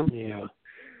 you know? Yeah.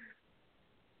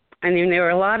 I mean, there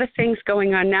are a lot of things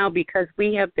going on now because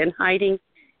we have been hiding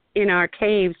in our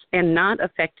caves and not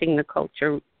affecting the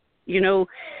culture, you know.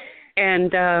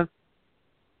 And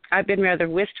I've been rather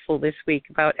wistful this week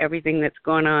about everything that's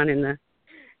going on in the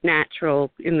natural,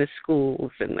 in the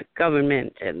schools and the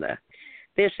government and the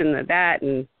this and the that.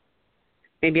 And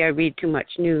maybe I read too much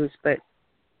news, but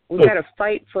we've got to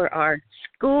fight for our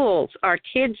schools. Our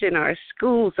kids in our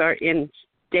schools are in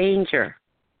danger.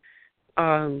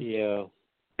 Yeah.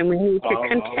 And we need to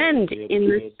contend in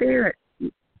the spirit.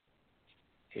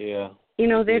 Yeah. You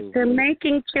know, they're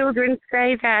making children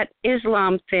say that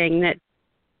Islam thing that,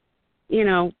 you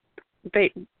know,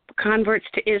 they converts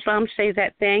to Islam say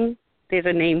that thing. There's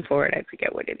a name for it. I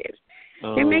forget what it is.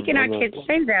 They're making our kids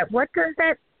say that. What does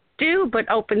that do but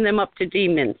open them up to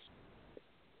demons?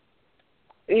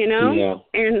 You know? Yeah.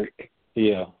 And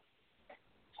yeah.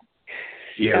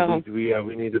 Yeah, so,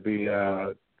 we need to be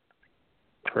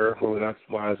prayerful. That's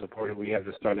why it's important we have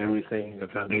to start everything, the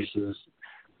foundations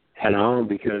head on,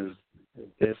 because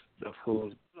it's the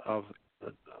full out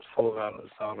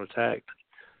assault attack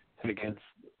against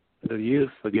the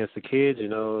youth, against the kids. You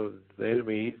know, the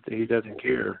enemy, he doesn't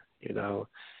care. You know,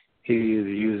 he's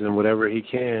using whatever he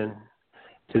can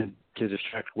to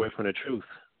distract away from the truth.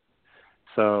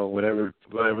 So whatever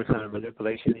kind of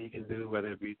manipulation he can do,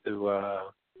 whether it be through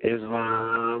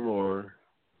Islam or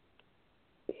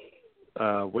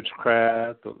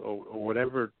witchcraft or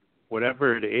whatever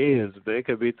it is, but it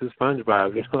could be through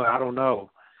SpongeBob. You know, I don't know.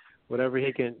 Whatever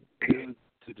he can do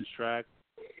to distract,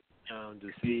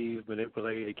 deceive,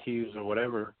 manipulate, accuse, or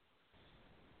whatever.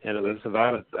 And it's a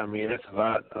lot of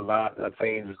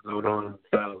things going on.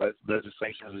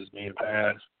 Legislation is being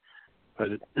passed, but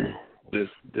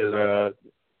it's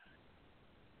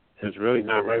really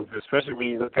not right, especially when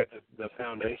you look at the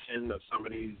foundation of some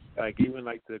of these, like even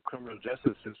like the criminal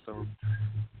justice system.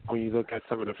 When you look at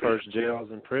some of the first jails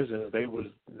and prisons,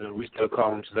 we still call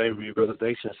them today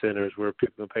rehabilitation centers where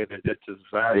people pay their debt to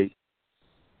society.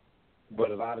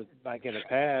 But a lot of, like in the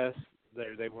past,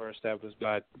 they were established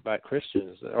by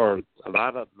Christians, or a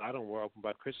lot of them were opened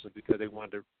by Christians because they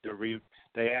wanted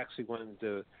they actually wanted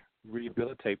to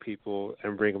rehabilitate people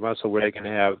and bring them up so where they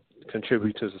can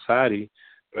contribute to society.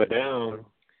 But now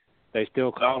they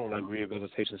still call them like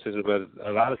rehabilitation centers, but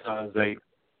a lot of times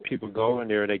people go in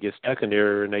there and they get stuck in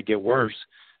there and they get worse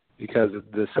because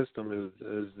the system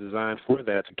is designed for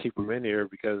that, to keep them in there,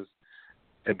 because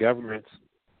the governments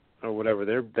or whatever,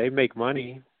 they make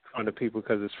money from the people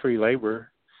because it's free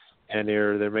labor, and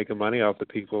they're making money off the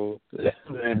people.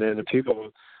 And then the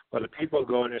people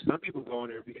go in there. Some people go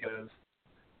in there because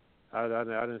I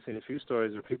didn't see a few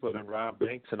stories where people that rob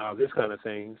banks and all this kind of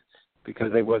things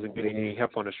because they wasn't getting any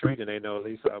help on the street, and they know at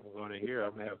least I'm going in here,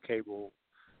 I'm gonna have cable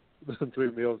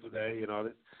 3 meals a day, you know.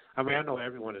 I mean, I know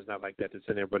everyone is not like that that's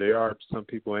in there, but there are some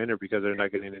people in there because they're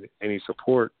not getting any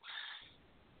support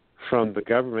from the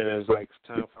government. It's like it's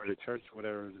time for the church or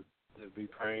whatever to be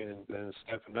praying and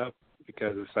stepping up,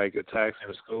 because it's like attacks in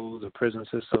the schools, the prison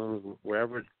systems,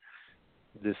 wherever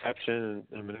deception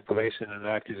and manipulation and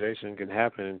accusation can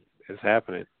happen, it's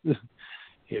happening.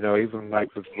 You know, even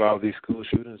like with all these school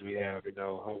shootings we have, you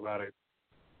know, a whole lot of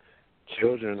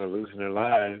children are losing their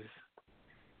lives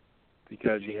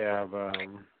because you have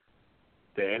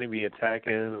the enemy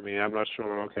attacking. I mean, I'm not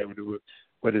sure. Okay,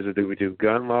 what is it? Do we do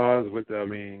gun laws? Do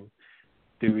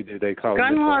they call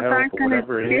gun it laws health aren't or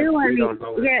whatever it is? We don't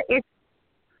know. Yeah,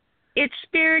 it's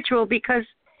spiritual, because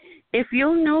if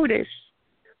you'll notice,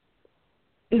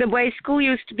 the way school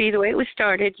used to be, the way it was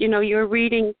started, you know, your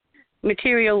reading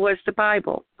material was the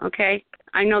Bible, okay?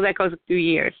 I know that goes through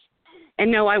years.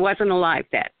 And no, I wasn't alive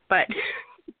then, but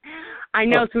I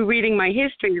know through reading my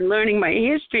history and learning my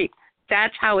history,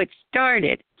 that's how it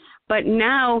started. But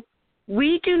now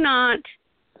we do not,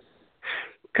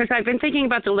 because I've been thinking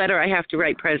about the letter I have to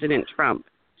write President Trump.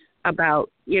 about,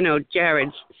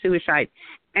 Jared's suicide.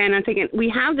 And I'm thinking, we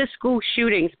have the school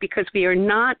shootings because we are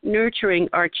not nurturing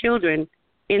our children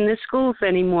in the schools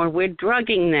anymore. We're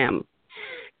drugging them.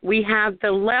 We have the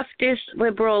leftist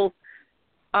liberal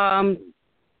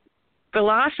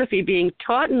philosophy being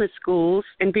taught in the schools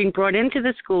and being brought into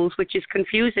the schools, which is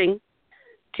confusing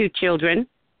to children.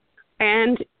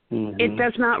 And it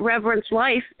does not reverence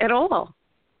life at all,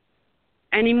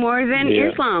 any more than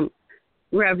Islam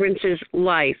reverences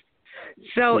life.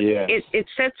 So it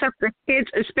sets up the kids,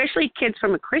 especially kids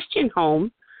from a Christian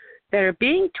home that are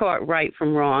being taught right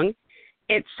from wrong.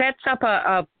 It sets up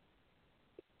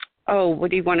what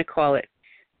do you want to call it?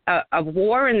 A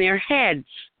war in their heads,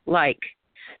 like,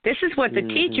 this is what the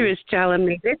teacher is telling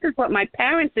me. This is what my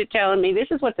parents are telling me. This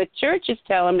is what the church is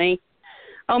telling me.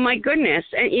 Oh, my goodness.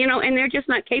 And, and they're just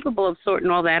not capable of sorting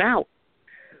all that out.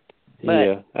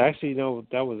 But, actually,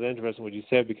 that was interesting what you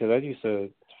said, because I used to,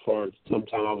 for some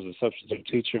time, I was a substitute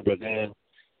teacher, but then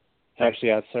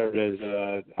actually I served as,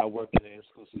 I worked in the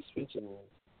in-school suspension,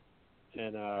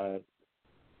 and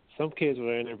some kids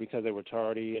were in there because they were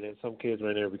tardy, and then some kids were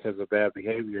in there because of bad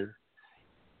behavior.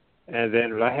 And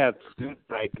then when I had students,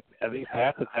 like, at least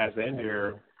half the class in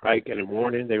there, like, in the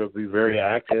morning, they would be very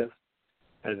active.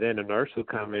 And then the nurse would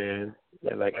come in,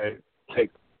 and, like, I take,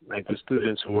 like, the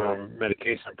students who were on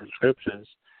medication prescriptions,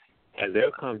 and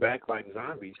they'll come back like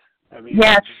zombies. I mean,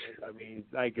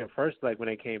 like, at first, like, when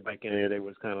they came back in there, they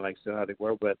was kind of, like, still how they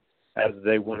were. But as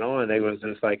they went on, they was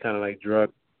just, like, kind of, like,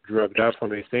 drugged up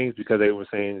from these things because they were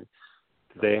saying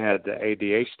they had the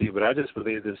ADHD. But I just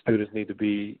believe that students need to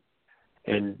be,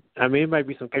 and I mean, it might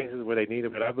be some cases where they need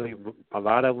it, but I believe a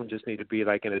lot of them just need to be,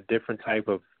 like, in a different type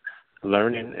of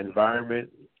learning environment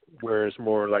where it's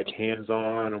more, like,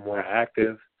 hands-on or more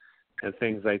active and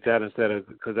things like that, instead of,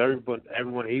 because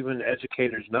everyone, even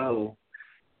educators know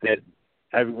that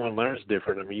everyone learns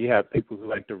different. I mean, you have people who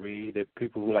like to read, and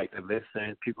people who like to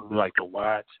listen, people who like to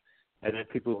watch, and then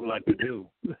people who like to do.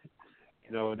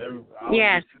 And all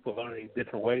these people learn in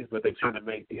different ways, but they're trying to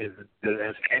make the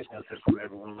educational system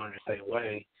everyone learn the same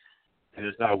way, and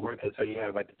it's not working. So you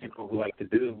have, like, the people who like to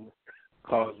do,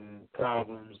 causing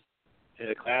problems in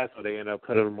the class, so they end up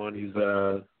putting them on these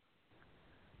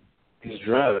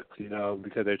drugs,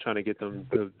 because they're trying to get them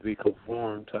to be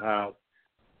conformed to how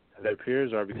their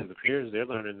peers are, because the peers, they're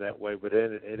learning that way, but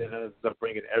then it ends up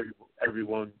bringing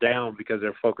everyone down because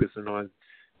they're focusing on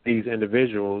these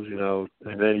individuals,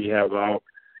 and then you have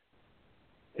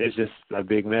it's just a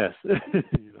big mess. It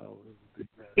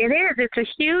is. It's a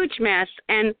huge mess.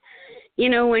 And,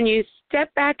 when you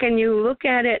step back and you look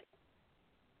at it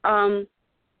from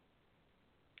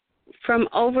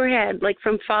overhead, like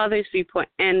from Father's viewpoint,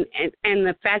 and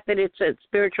the fact that it's a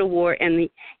spiritual war, and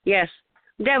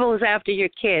devil is after your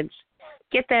kids,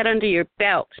 get that under your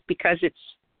belt, because it's,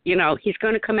 he's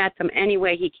going to come at them any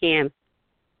way he can.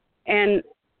 And,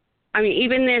 I mean,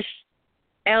 even this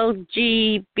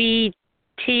LGBT,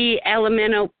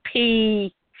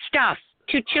 LMNOP stuff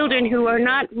to children who are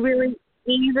not really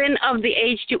even of the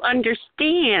age to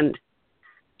understand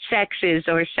sexes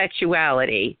or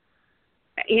sexuality,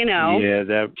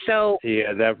 that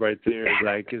right there is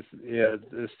like, it's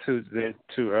too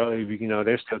early.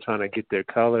 They're still trying to get their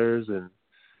colors, and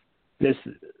it's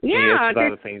a lot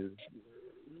of things.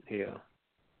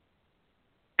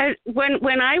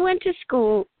 When I went to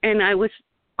school and I was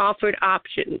offered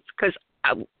options, because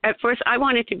at first I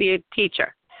wanted to be a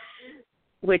teacher,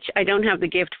 which I don't have the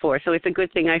gift for, so it's a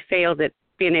good thing I failed at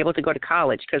being able to go to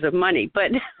college because of money.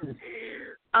 But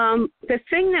the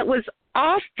thing that was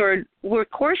offered were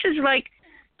courses like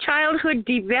childhood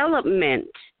development,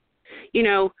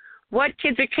 what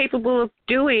kids are capable of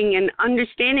doing and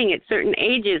understanding at certain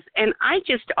ages. And I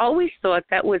just always thought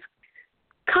that was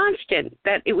constant,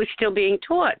 that it was still being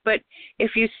taught. But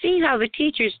if you see how the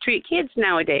teachers treat kids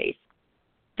nowadays,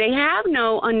 they have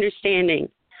no understanding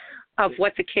of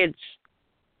what the kids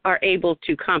are able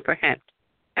to comprehend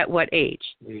at what age.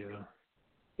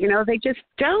 They just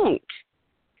don't,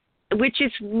 which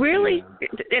is really,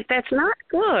 that's not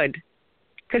good.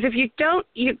 Because if you don't,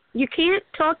 you can't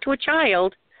talk to a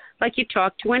child like you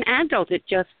talk to an adult. It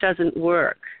just doesn't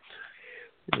work.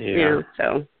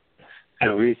 So.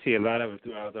 And we see a lot of it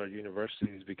throughout our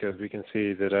universities, because we can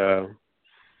see that a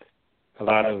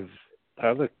lot of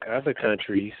other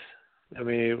countries, I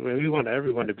mean, we want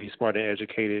everyone to be smart and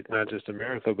educated, not just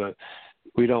America, but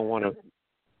we don't want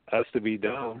us to be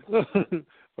dumb.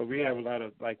 But we have a lot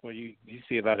of, like, when you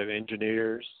see a lot of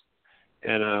engineers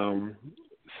and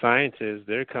scientists,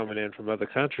 they're coming in from other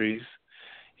countries,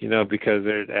 because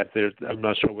they're at I'm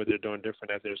not sure what they're doing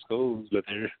different at their schools, but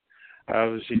they're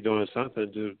obviously doing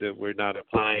something that we're not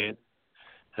applying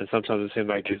And sometimes it seems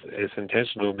like it's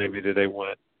intentional, maybe, that they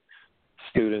want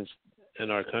students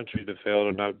in our country to fail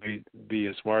or not be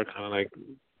as smart, kind of like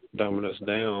dumbing us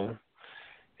down.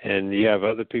 And you have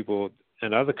other people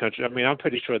in other countries. I mean, I'm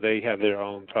pretty sure they have their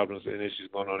own problems and issues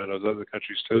going on in those other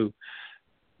countries too.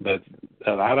 But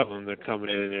a lot of them, they're coming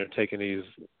in and they're taking these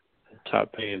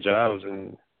top-paying jobs,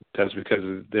 and that's because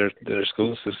of their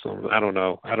school system. I don't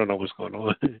know what's going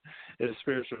on. It's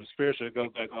spiritual. It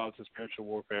goes back all to spiritual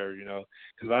warfare, you know.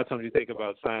 Because a lot of times you think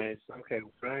about science. Okay,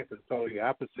 science is totally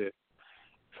opposite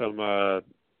from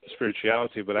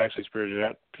spirituality, but actually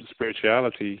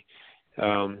spirituality,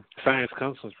 science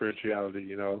comes from spirituality,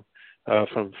 you know,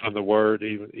 from the Word.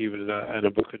 Even in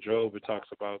the Book of Job, it talks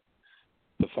about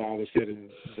the Father sitting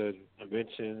the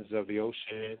dimensions of the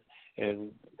ocean,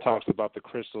 and talks about the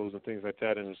crystals and things like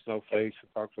that, and the snowflakes,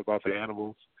 and talks about the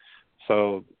animals.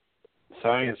 So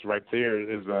science right there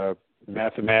is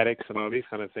mathematics and all these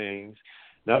kind of things.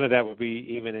 None of that would be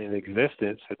even in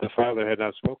existence if the Father had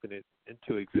not spoken it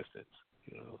into existence,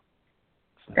 you know.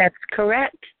 So. That's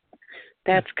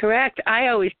correct. I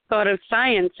always thought of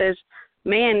science as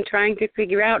man trying to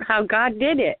figure out how God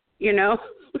did it, you know.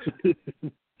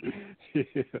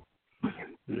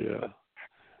 Yeah.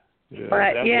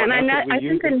 But and I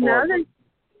think another.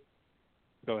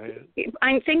 Go ahead.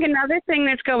 I think another thing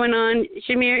that's going on,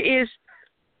 Shamir, is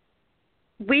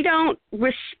we don't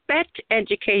respect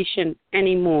education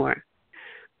anymore.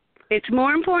 It's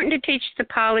more important to teach the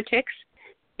politics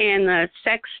and the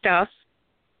sex stuff,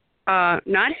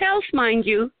 not health, mind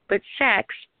you, but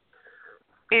sex.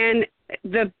 And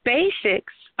the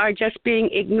basics are just being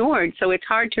ignored, so it's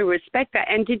hard to respect that.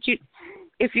 And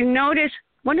if you notice,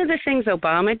 one of the things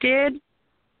Obama did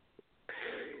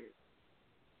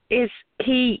is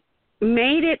he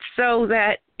made it so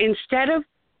that instead of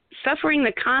suffering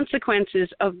the consequences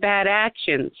of bad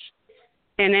actions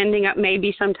and ending up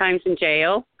maybe sometimes in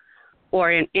jail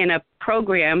or in a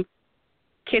program,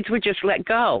 kids were just let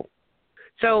go.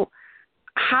 So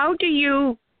how do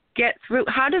you get through?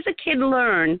 How does a kid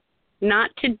learn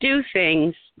not to do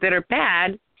things that are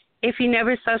bad if he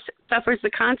never suffers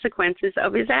the consequences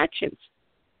of his actions?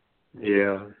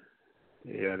 Yeah,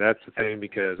 that's the thing,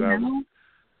 because I was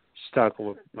talking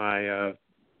with my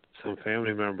some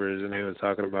family members, and they were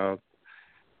talking about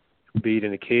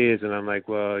beating the kids, and I'm like,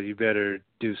 well, you better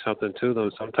do something to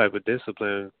them, some type of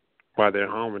discipline while they're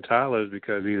home and toddlers,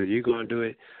 because either you're going to do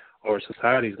it or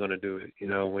society's going to do it. You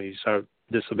know, when you start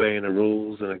disobeying the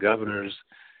rules and the governors,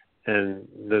 and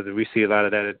we see a lot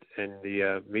of that in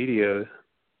the media,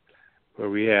 where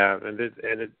we have,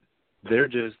 they're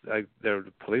just like, they're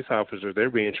police officers.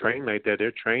 They're being trained like that.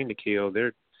 They're trained to kill.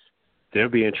 They're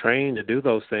being trained to do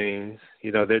those things.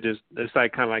 You know, it's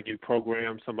like kind of like you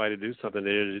program somebody to do something.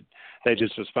 They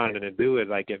just responding and do it.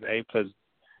 Like if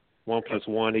 1 +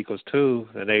 1 = 2,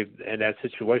 and they in that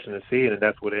situation and see it, and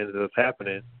that's what ended up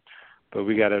happening. But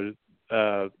we got to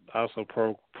also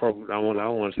I don't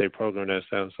want to say program, that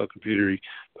sounds so computery,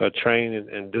 but train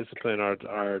and discipline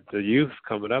the youth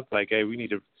coming up. Like, hey, we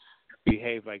need to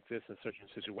behave like this in certain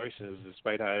situations,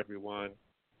 despite how everyone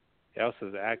else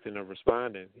is acting or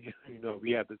responding. You know,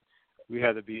 we have to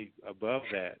be above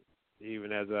that.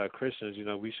 Even as Christians, you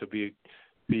know, we should be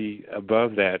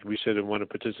above that. We shouldn't want to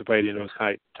participate in those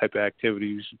type of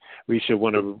activities. We should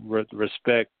want to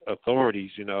respect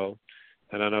authorities, you know.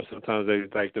 And I know sometimes they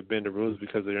like to bend the rules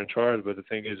because they're in charge, but the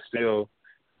thing is, still,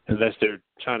 unless they're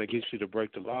trying to get you to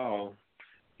break the law,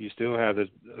 you still have a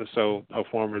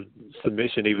form of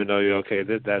submission, even though you're okay.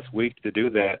 That's weak to do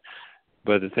that.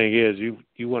 But the thing is,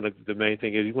 the main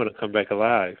thing is you want to come back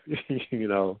alive, you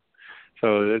know.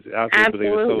 So I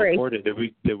believe it's so important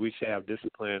that we should have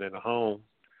discipline in the home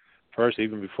first,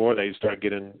 even before they start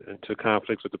getting into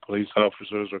conflicts with the police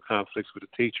officers or conflicts with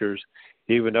the teachers.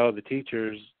 Even though the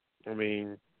teachers, I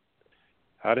mean,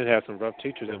 I did have some rough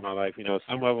teachers in my life. You know,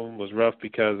 some of them was rough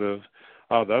because of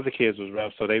all the other kids was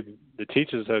rough. So the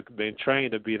teachers have been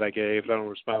trained to be like, hey, if I don't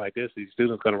respond like this, these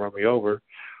students going to run me over.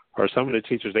 Or some of the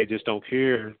teachers, they just don't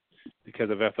care because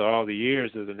of after all the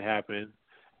years that it happened,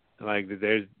 like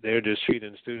they're just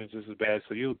treating the students just as bad.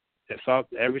 So it's all,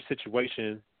 every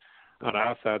situation on the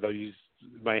outside, though, you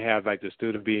might have like the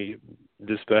student behaving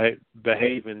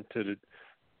to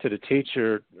the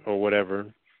teacher or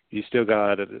whatever. You still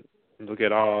got to look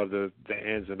at all the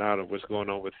ins and outs of what's going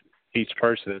on with each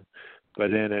person.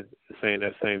 But then saying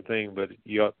that same thing, but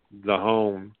the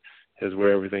home is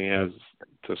where everything has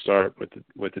to start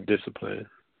with the discipline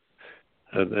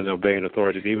and obeying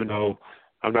authorities. Even though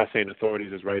I'm not saying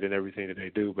authorities is right in everything that they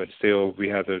do, but still we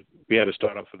had to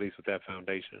start off at least with that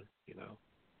foundation, you know.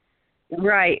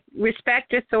 Right.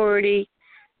 Respect authority.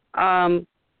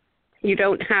 You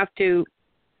don't have to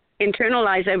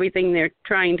internalize everything they're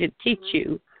trying to teach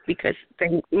you because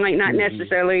they might not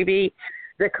necessarily be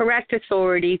the correct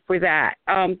authority for that.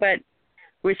 But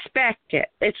respect it.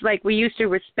 It's like we used to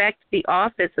respect the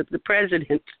office of the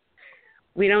president.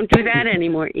 We don't do that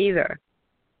anymore either.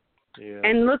 Yeah.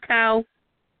 And look how,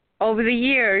 over the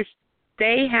years,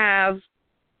 they have,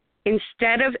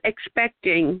 instead of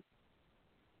expecting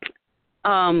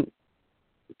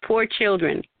poor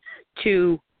children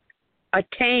to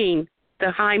attain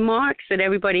the high marks that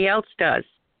everybody else does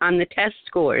on the test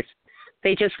scores,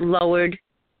 they just lowered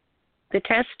the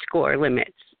test score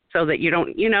limits so that you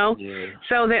don't,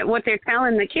 so that what they're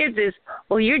telling the kids is,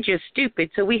 well, you're just stupid,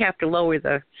 so we have to lower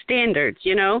the standards,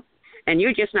 and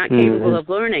you're just not capable of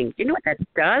learning. You know what that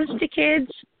does to kids?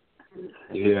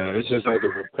 Yeah, it's just like a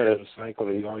repetitive cycle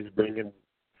that you always bringing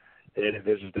the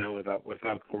individuals down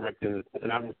without correcting it.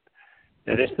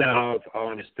 And it's not all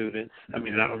on the students. Not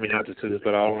the students,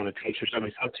 but all on the teachers. Some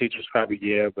teachers probably,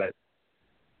 but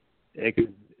it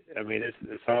could.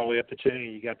 It's all the way up the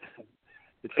chain. You got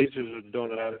the teachers are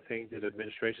doing a lot of things that the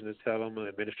administration is telling them, and the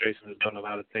administration is doing a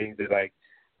lot of things that, like,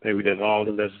 maybe there's all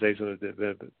the legislation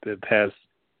that passed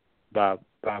by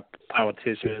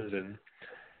politicians, and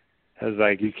it's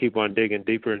like you keep on digging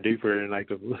deeper and deeper, and like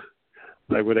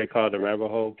what they call the rabbit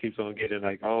hole keeps on getting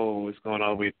like, oh, what's going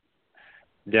on with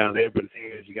down there? But the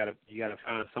thing is, you gotta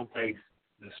find some place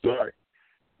to start.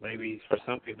 Maybe for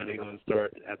some people they're gonna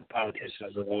start at the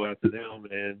politicians and go after them,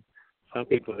 and then some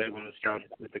people they're gonna start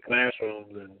with the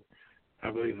classrooms. And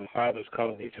I believe the Father's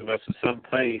calling each of us to some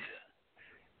place.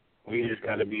 We just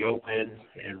gotta be open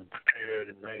and prepared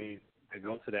and ready to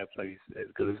go to that place,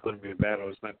 because it's going to be a battle.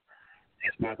 It's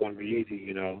not going to be easy,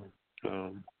 It's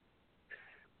going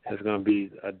to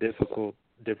be a difficult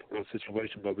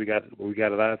situation, but we got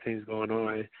a lot of things going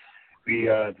on. We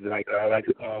like I like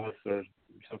to call us, or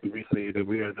something recently, that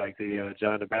we are like the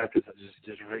John the Baptist of this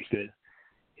generation.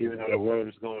 Even though the world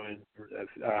is going,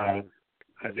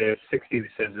 Isaiah 60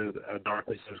 says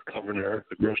darkness is covering the earth,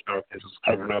 the gross darkness is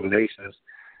covering all the nations.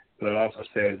 But it also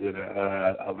says that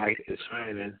a light is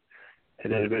shining.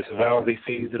 And in the midst of all these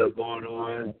things that are going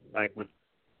on, like what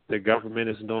the government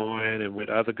is doing and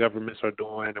what other governments are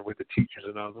doing and what the teachers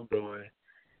and others are doing,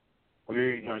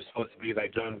 we are supposed to be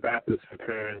like John the Baptist,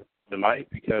 preparing the light,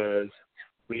 because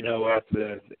we know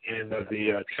after the end of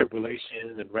the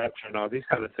tribulation and rapture and all these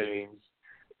kind of things,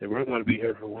 that we're going to be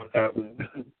here for 1,000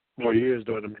 more years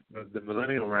during the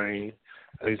millennial reign.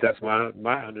 At least that's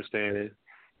my understanding.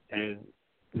 And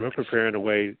we're preparing the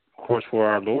way, of course, for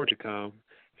our Lord to come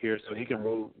here, so he can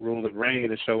rule and reign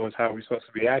and show us how we're supposed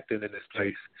to be acting in this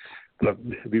place. But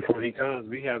before he comes,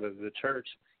 we have the church.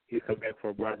 He's come back for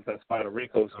a bride without spot or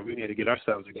wrinkle, so we need to get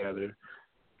ourselves together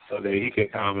so that he can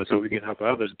come and so we can help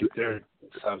others get their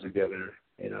selves together,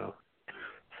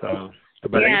 So,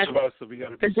 but each of us, so we got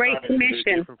to be the Great Commission.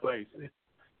 In a different place.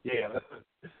 Yeah,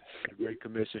 the Great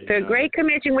Commission. The Great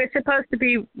Commission, we're supposed to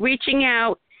be reaching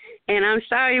out, and I'm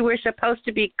sorry, we're supposed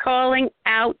to be calling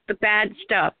out the bad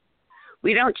stuff.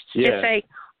 We don't just say,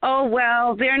 "Oh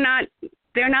well, they're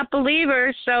not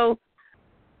believers, so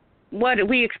what do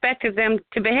we expect of them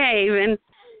to behave?" And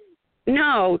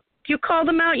no, you call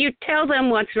them out, you tell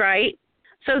them what's right,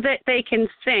 so that they can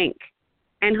think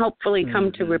and hopefully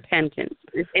come to repentance.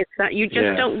 It's not, you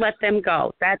just don't let them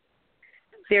go.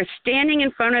 They're standing in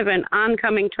front of an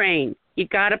oncoming train. You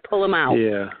got to pull them out.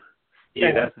 Yeah,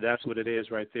 that's what it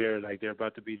is right there. Like, they're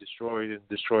about to be destroyed and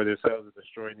destroy themselves and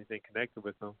destroy anything connected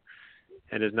with them.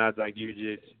 And it's not like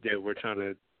that we're trying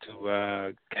to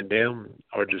condemn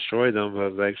or destroy them.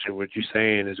 But actually, what you're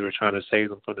saying is we're trying to save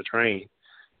them from the train.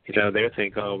 They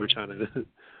think, oh, we're trying to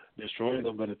destroy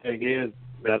them. But the thing is,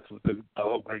 that's what the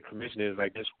whole Great Commission is.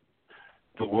 Like, this,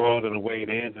 the world and the way it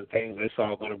ends and things, it's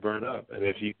all going to burn up. And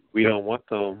if we don't want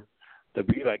them to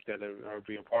be like that or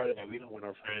be a part of that, we don't want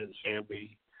our friends,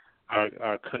 family,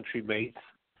 our country mates,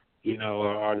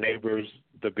 our neighbors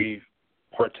to be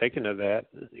partaking of that,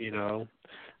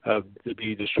 to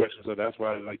be destruction. So that's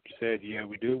why, like you said,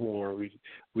 we do warn,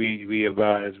 we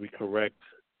advise, we correct,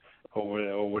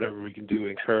 or whatever we can do,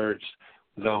 encourage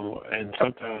them. And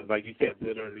sometimes, like you said,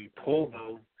 literally pull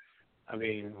them,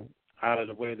 out of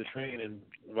the way of the train. And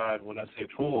when I say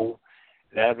pull,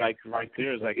 that like right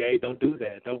there is like, hey, don't do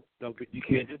that. Don't you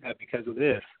can't do that because of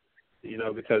this.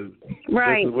 Because this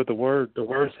is what the word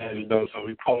says, so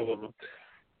we pull them.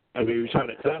 We're trying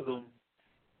to tug them,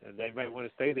 and they might want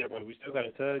to stay there, but we still got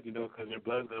to tug, because their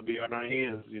blood's going to be on our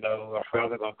hands, our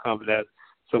Father's going to come to that.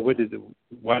 So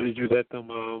why did you let them,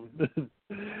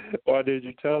 why did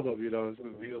you tell them, so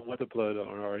we don't want the blood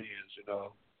on our hands,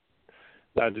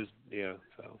 Not just,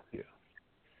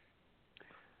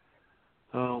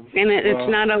 And it's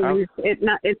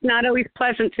not always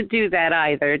pleasant to do that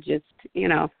either. Just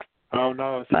Oh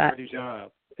no, it's a dirty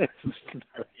job. It's a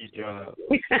dirty job.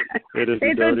 It's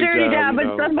a dirty job,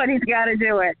 but somebody's got to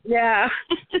do it. Yeah.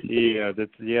 The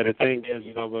thing is,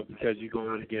 but because you're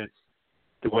going against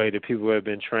the way that people have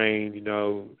been trained,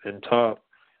 and taught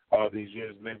all these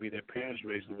years, maybe their parents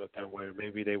raised them up that way.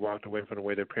 Maybe they walked away from the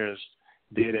way their parents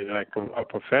did it. Like a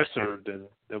professor, then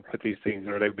they'll put these things,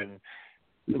 or they've been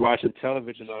watching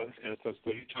television, all this kind of stuff.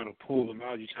 So you're trying to pull them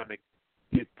out. You're trying to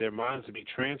get their minds to be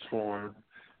transformed.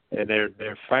 And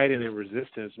they're fighting in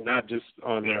resistance, not just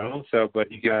on their own self,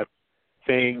 but you got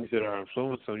things that are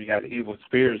influencing them. You got evil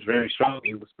spirits, very strong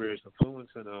evil spirits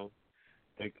influencing them.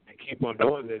 They keep on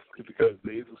doing this because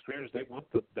the evil spirits, they want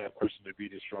that person to be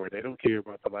destroyed. They don't care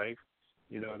about the life.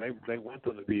 They want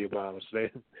them to be abolished.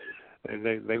 They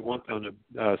want them to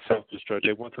self-destruct.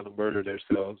 They want them to murder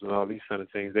themselves and all these kind of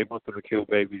things. They want them to kill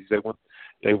babies. They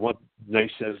want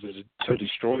nations to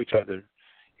destroy each other.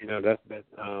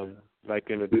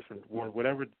 Like in a different world,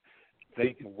 whatever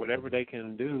they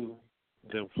can do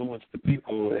to influence the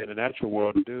people in the natural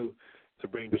world to do to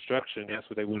bring destruction, that's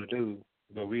what they want to do.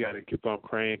 But we got to keep on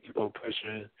praying, keep on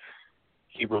pushing,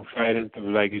 keep on fighting.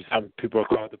 Like some people are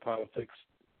called to politics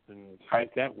and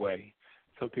fight that way.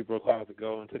 Some people are called to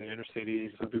go into the inner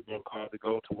cities. Some people are called to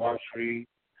go to Wall Street.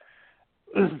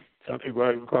 Some people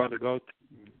are even called to go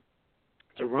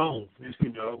to Rome.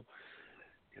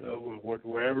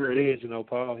 Wherever it is,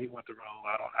 Paul, he went to Rome.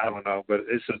 I don't know, but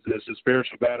it's a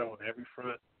spiritual battle on every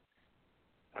front.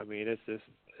 I mean,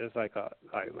 it's like a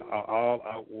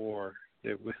all-out war.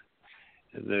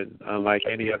 Unlike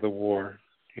any other war,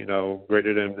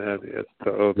 greater than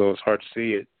although it's hard to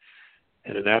see it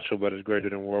in the natural, but it's greater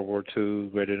than World War II,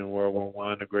 greater than World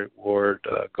War I, the Great War,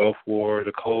 the Gulf War,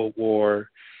 the Cold War,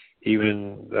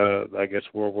 even I guess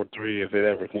World War III if it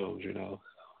ever comes.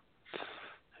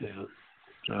 Yeah.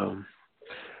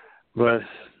 But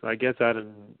I guess I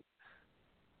didn't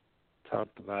talk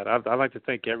about it. I'd like to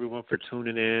thank everyone for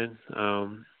tuning in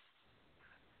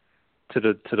to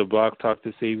the blog talk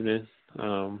this evening,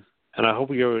 and I hope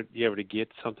you're able to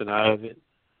get something out of it,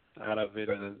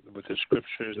 with the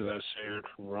scriptures that I shared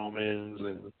from Romans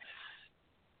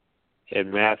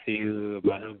and Matthew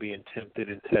about him being tempted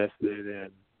and tested,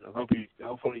 and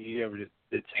hopefully you're able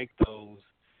to take those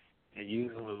and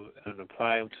use them and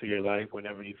apply them to your life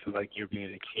whenever you feel like you're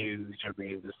being accused, you're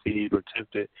being deceived or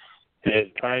tempted. And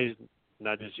it's probably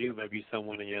not just you, maybe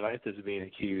someone in your life that's being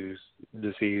accused,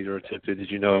 deceived, or tempted.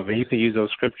 But you can use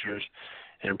those scriptures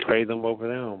and pray them over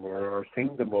them or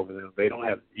sing them over them. You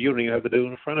don't even have to do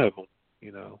it in front of them.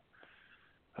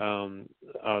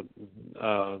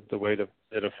 The way that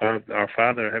our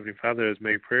Father, Heavenly Father, has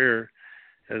made prayer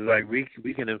is like we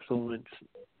can influence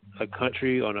a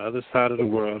country on the other side of the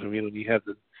world, and you have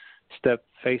to step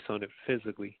face on it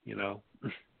physically,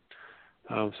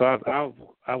 So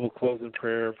I will close in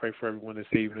prayer, pray for everyone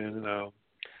this evening,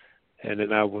 and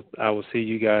then I will see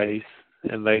you guys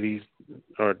and ladies,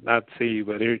 or not see you,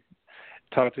 but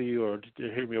talk to you or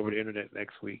hear me over the internet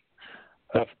next week.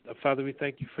 Father, we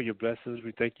thank you for your blessings.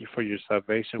 We thank you for your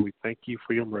salvation. We thank you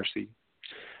for your mercy.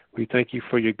 We thank you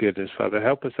for your goodness, Father.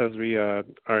 Help us as we are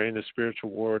in the spiritual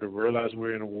war to realize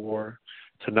we're in a war,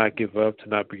 to not give up, to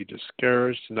not be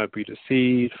discouraged, to not be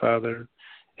deceived, Father,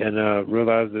 and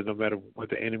realize that no matter what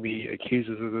the enemy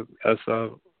accuses us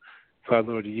of,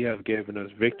 Father, Lord, you have given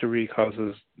us victory, cause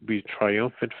us to be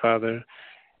triumphant, Father,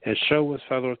 and show us,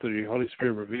 Father, through your Holy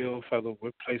Spirit, reveal, Father,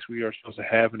 what place we are supposed to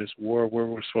have in this war, where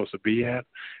we're supposed to be at,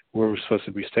 where we're supposed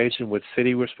to be stationed, what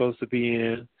city we're supposed to be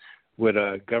in, what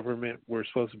government we're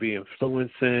supposed to be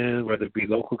influencing, whether it be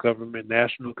local government,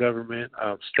 national government,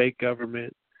 state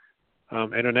government,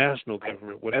 international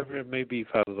government, whatever it may be,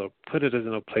 Father, Lord. Put it in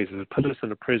those places. Put us in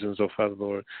the prisons, oh Father,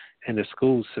 Lord, and the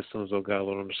school systems, oh God,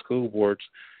 Lord, on the school boards,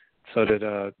 so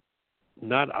that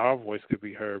not our voice could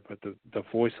be heard, but the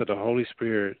voice of the Holy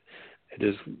Spirit. It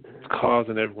is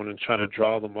causing everyone and trying to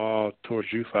draw them all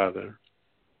towards you, Father,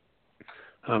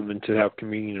 and to have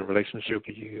communion and relationship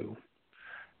with you.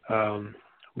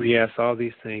 We ask all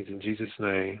these things in Jesus'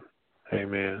 name.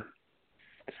 Amen.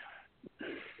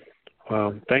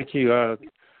 Thank you,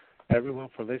 everyone,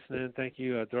 for listening. Thank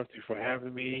you, Dorothy, for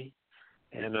having me.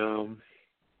 And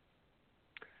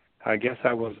I guess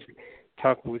I will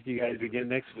talk with you guys again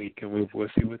next week, and we'll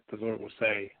see what the Lord will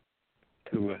say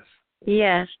to us.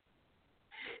 Yes.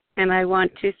 And I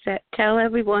want to tell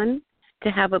everyone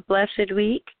to have a blessed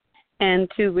week and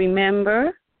to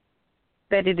remember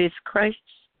that it is Christ's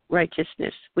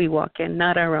righteousness we walk in,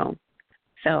 not our own.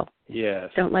 So yes,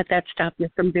 don't let that stop you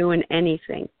from doing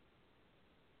anything.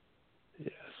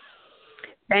 Yes.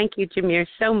 Thank you, Jameer,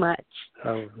 so much.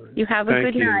 Oh, you have a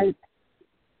good night.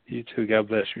 You too. God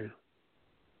bless you.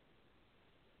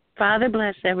 Father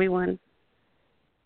bless everyone.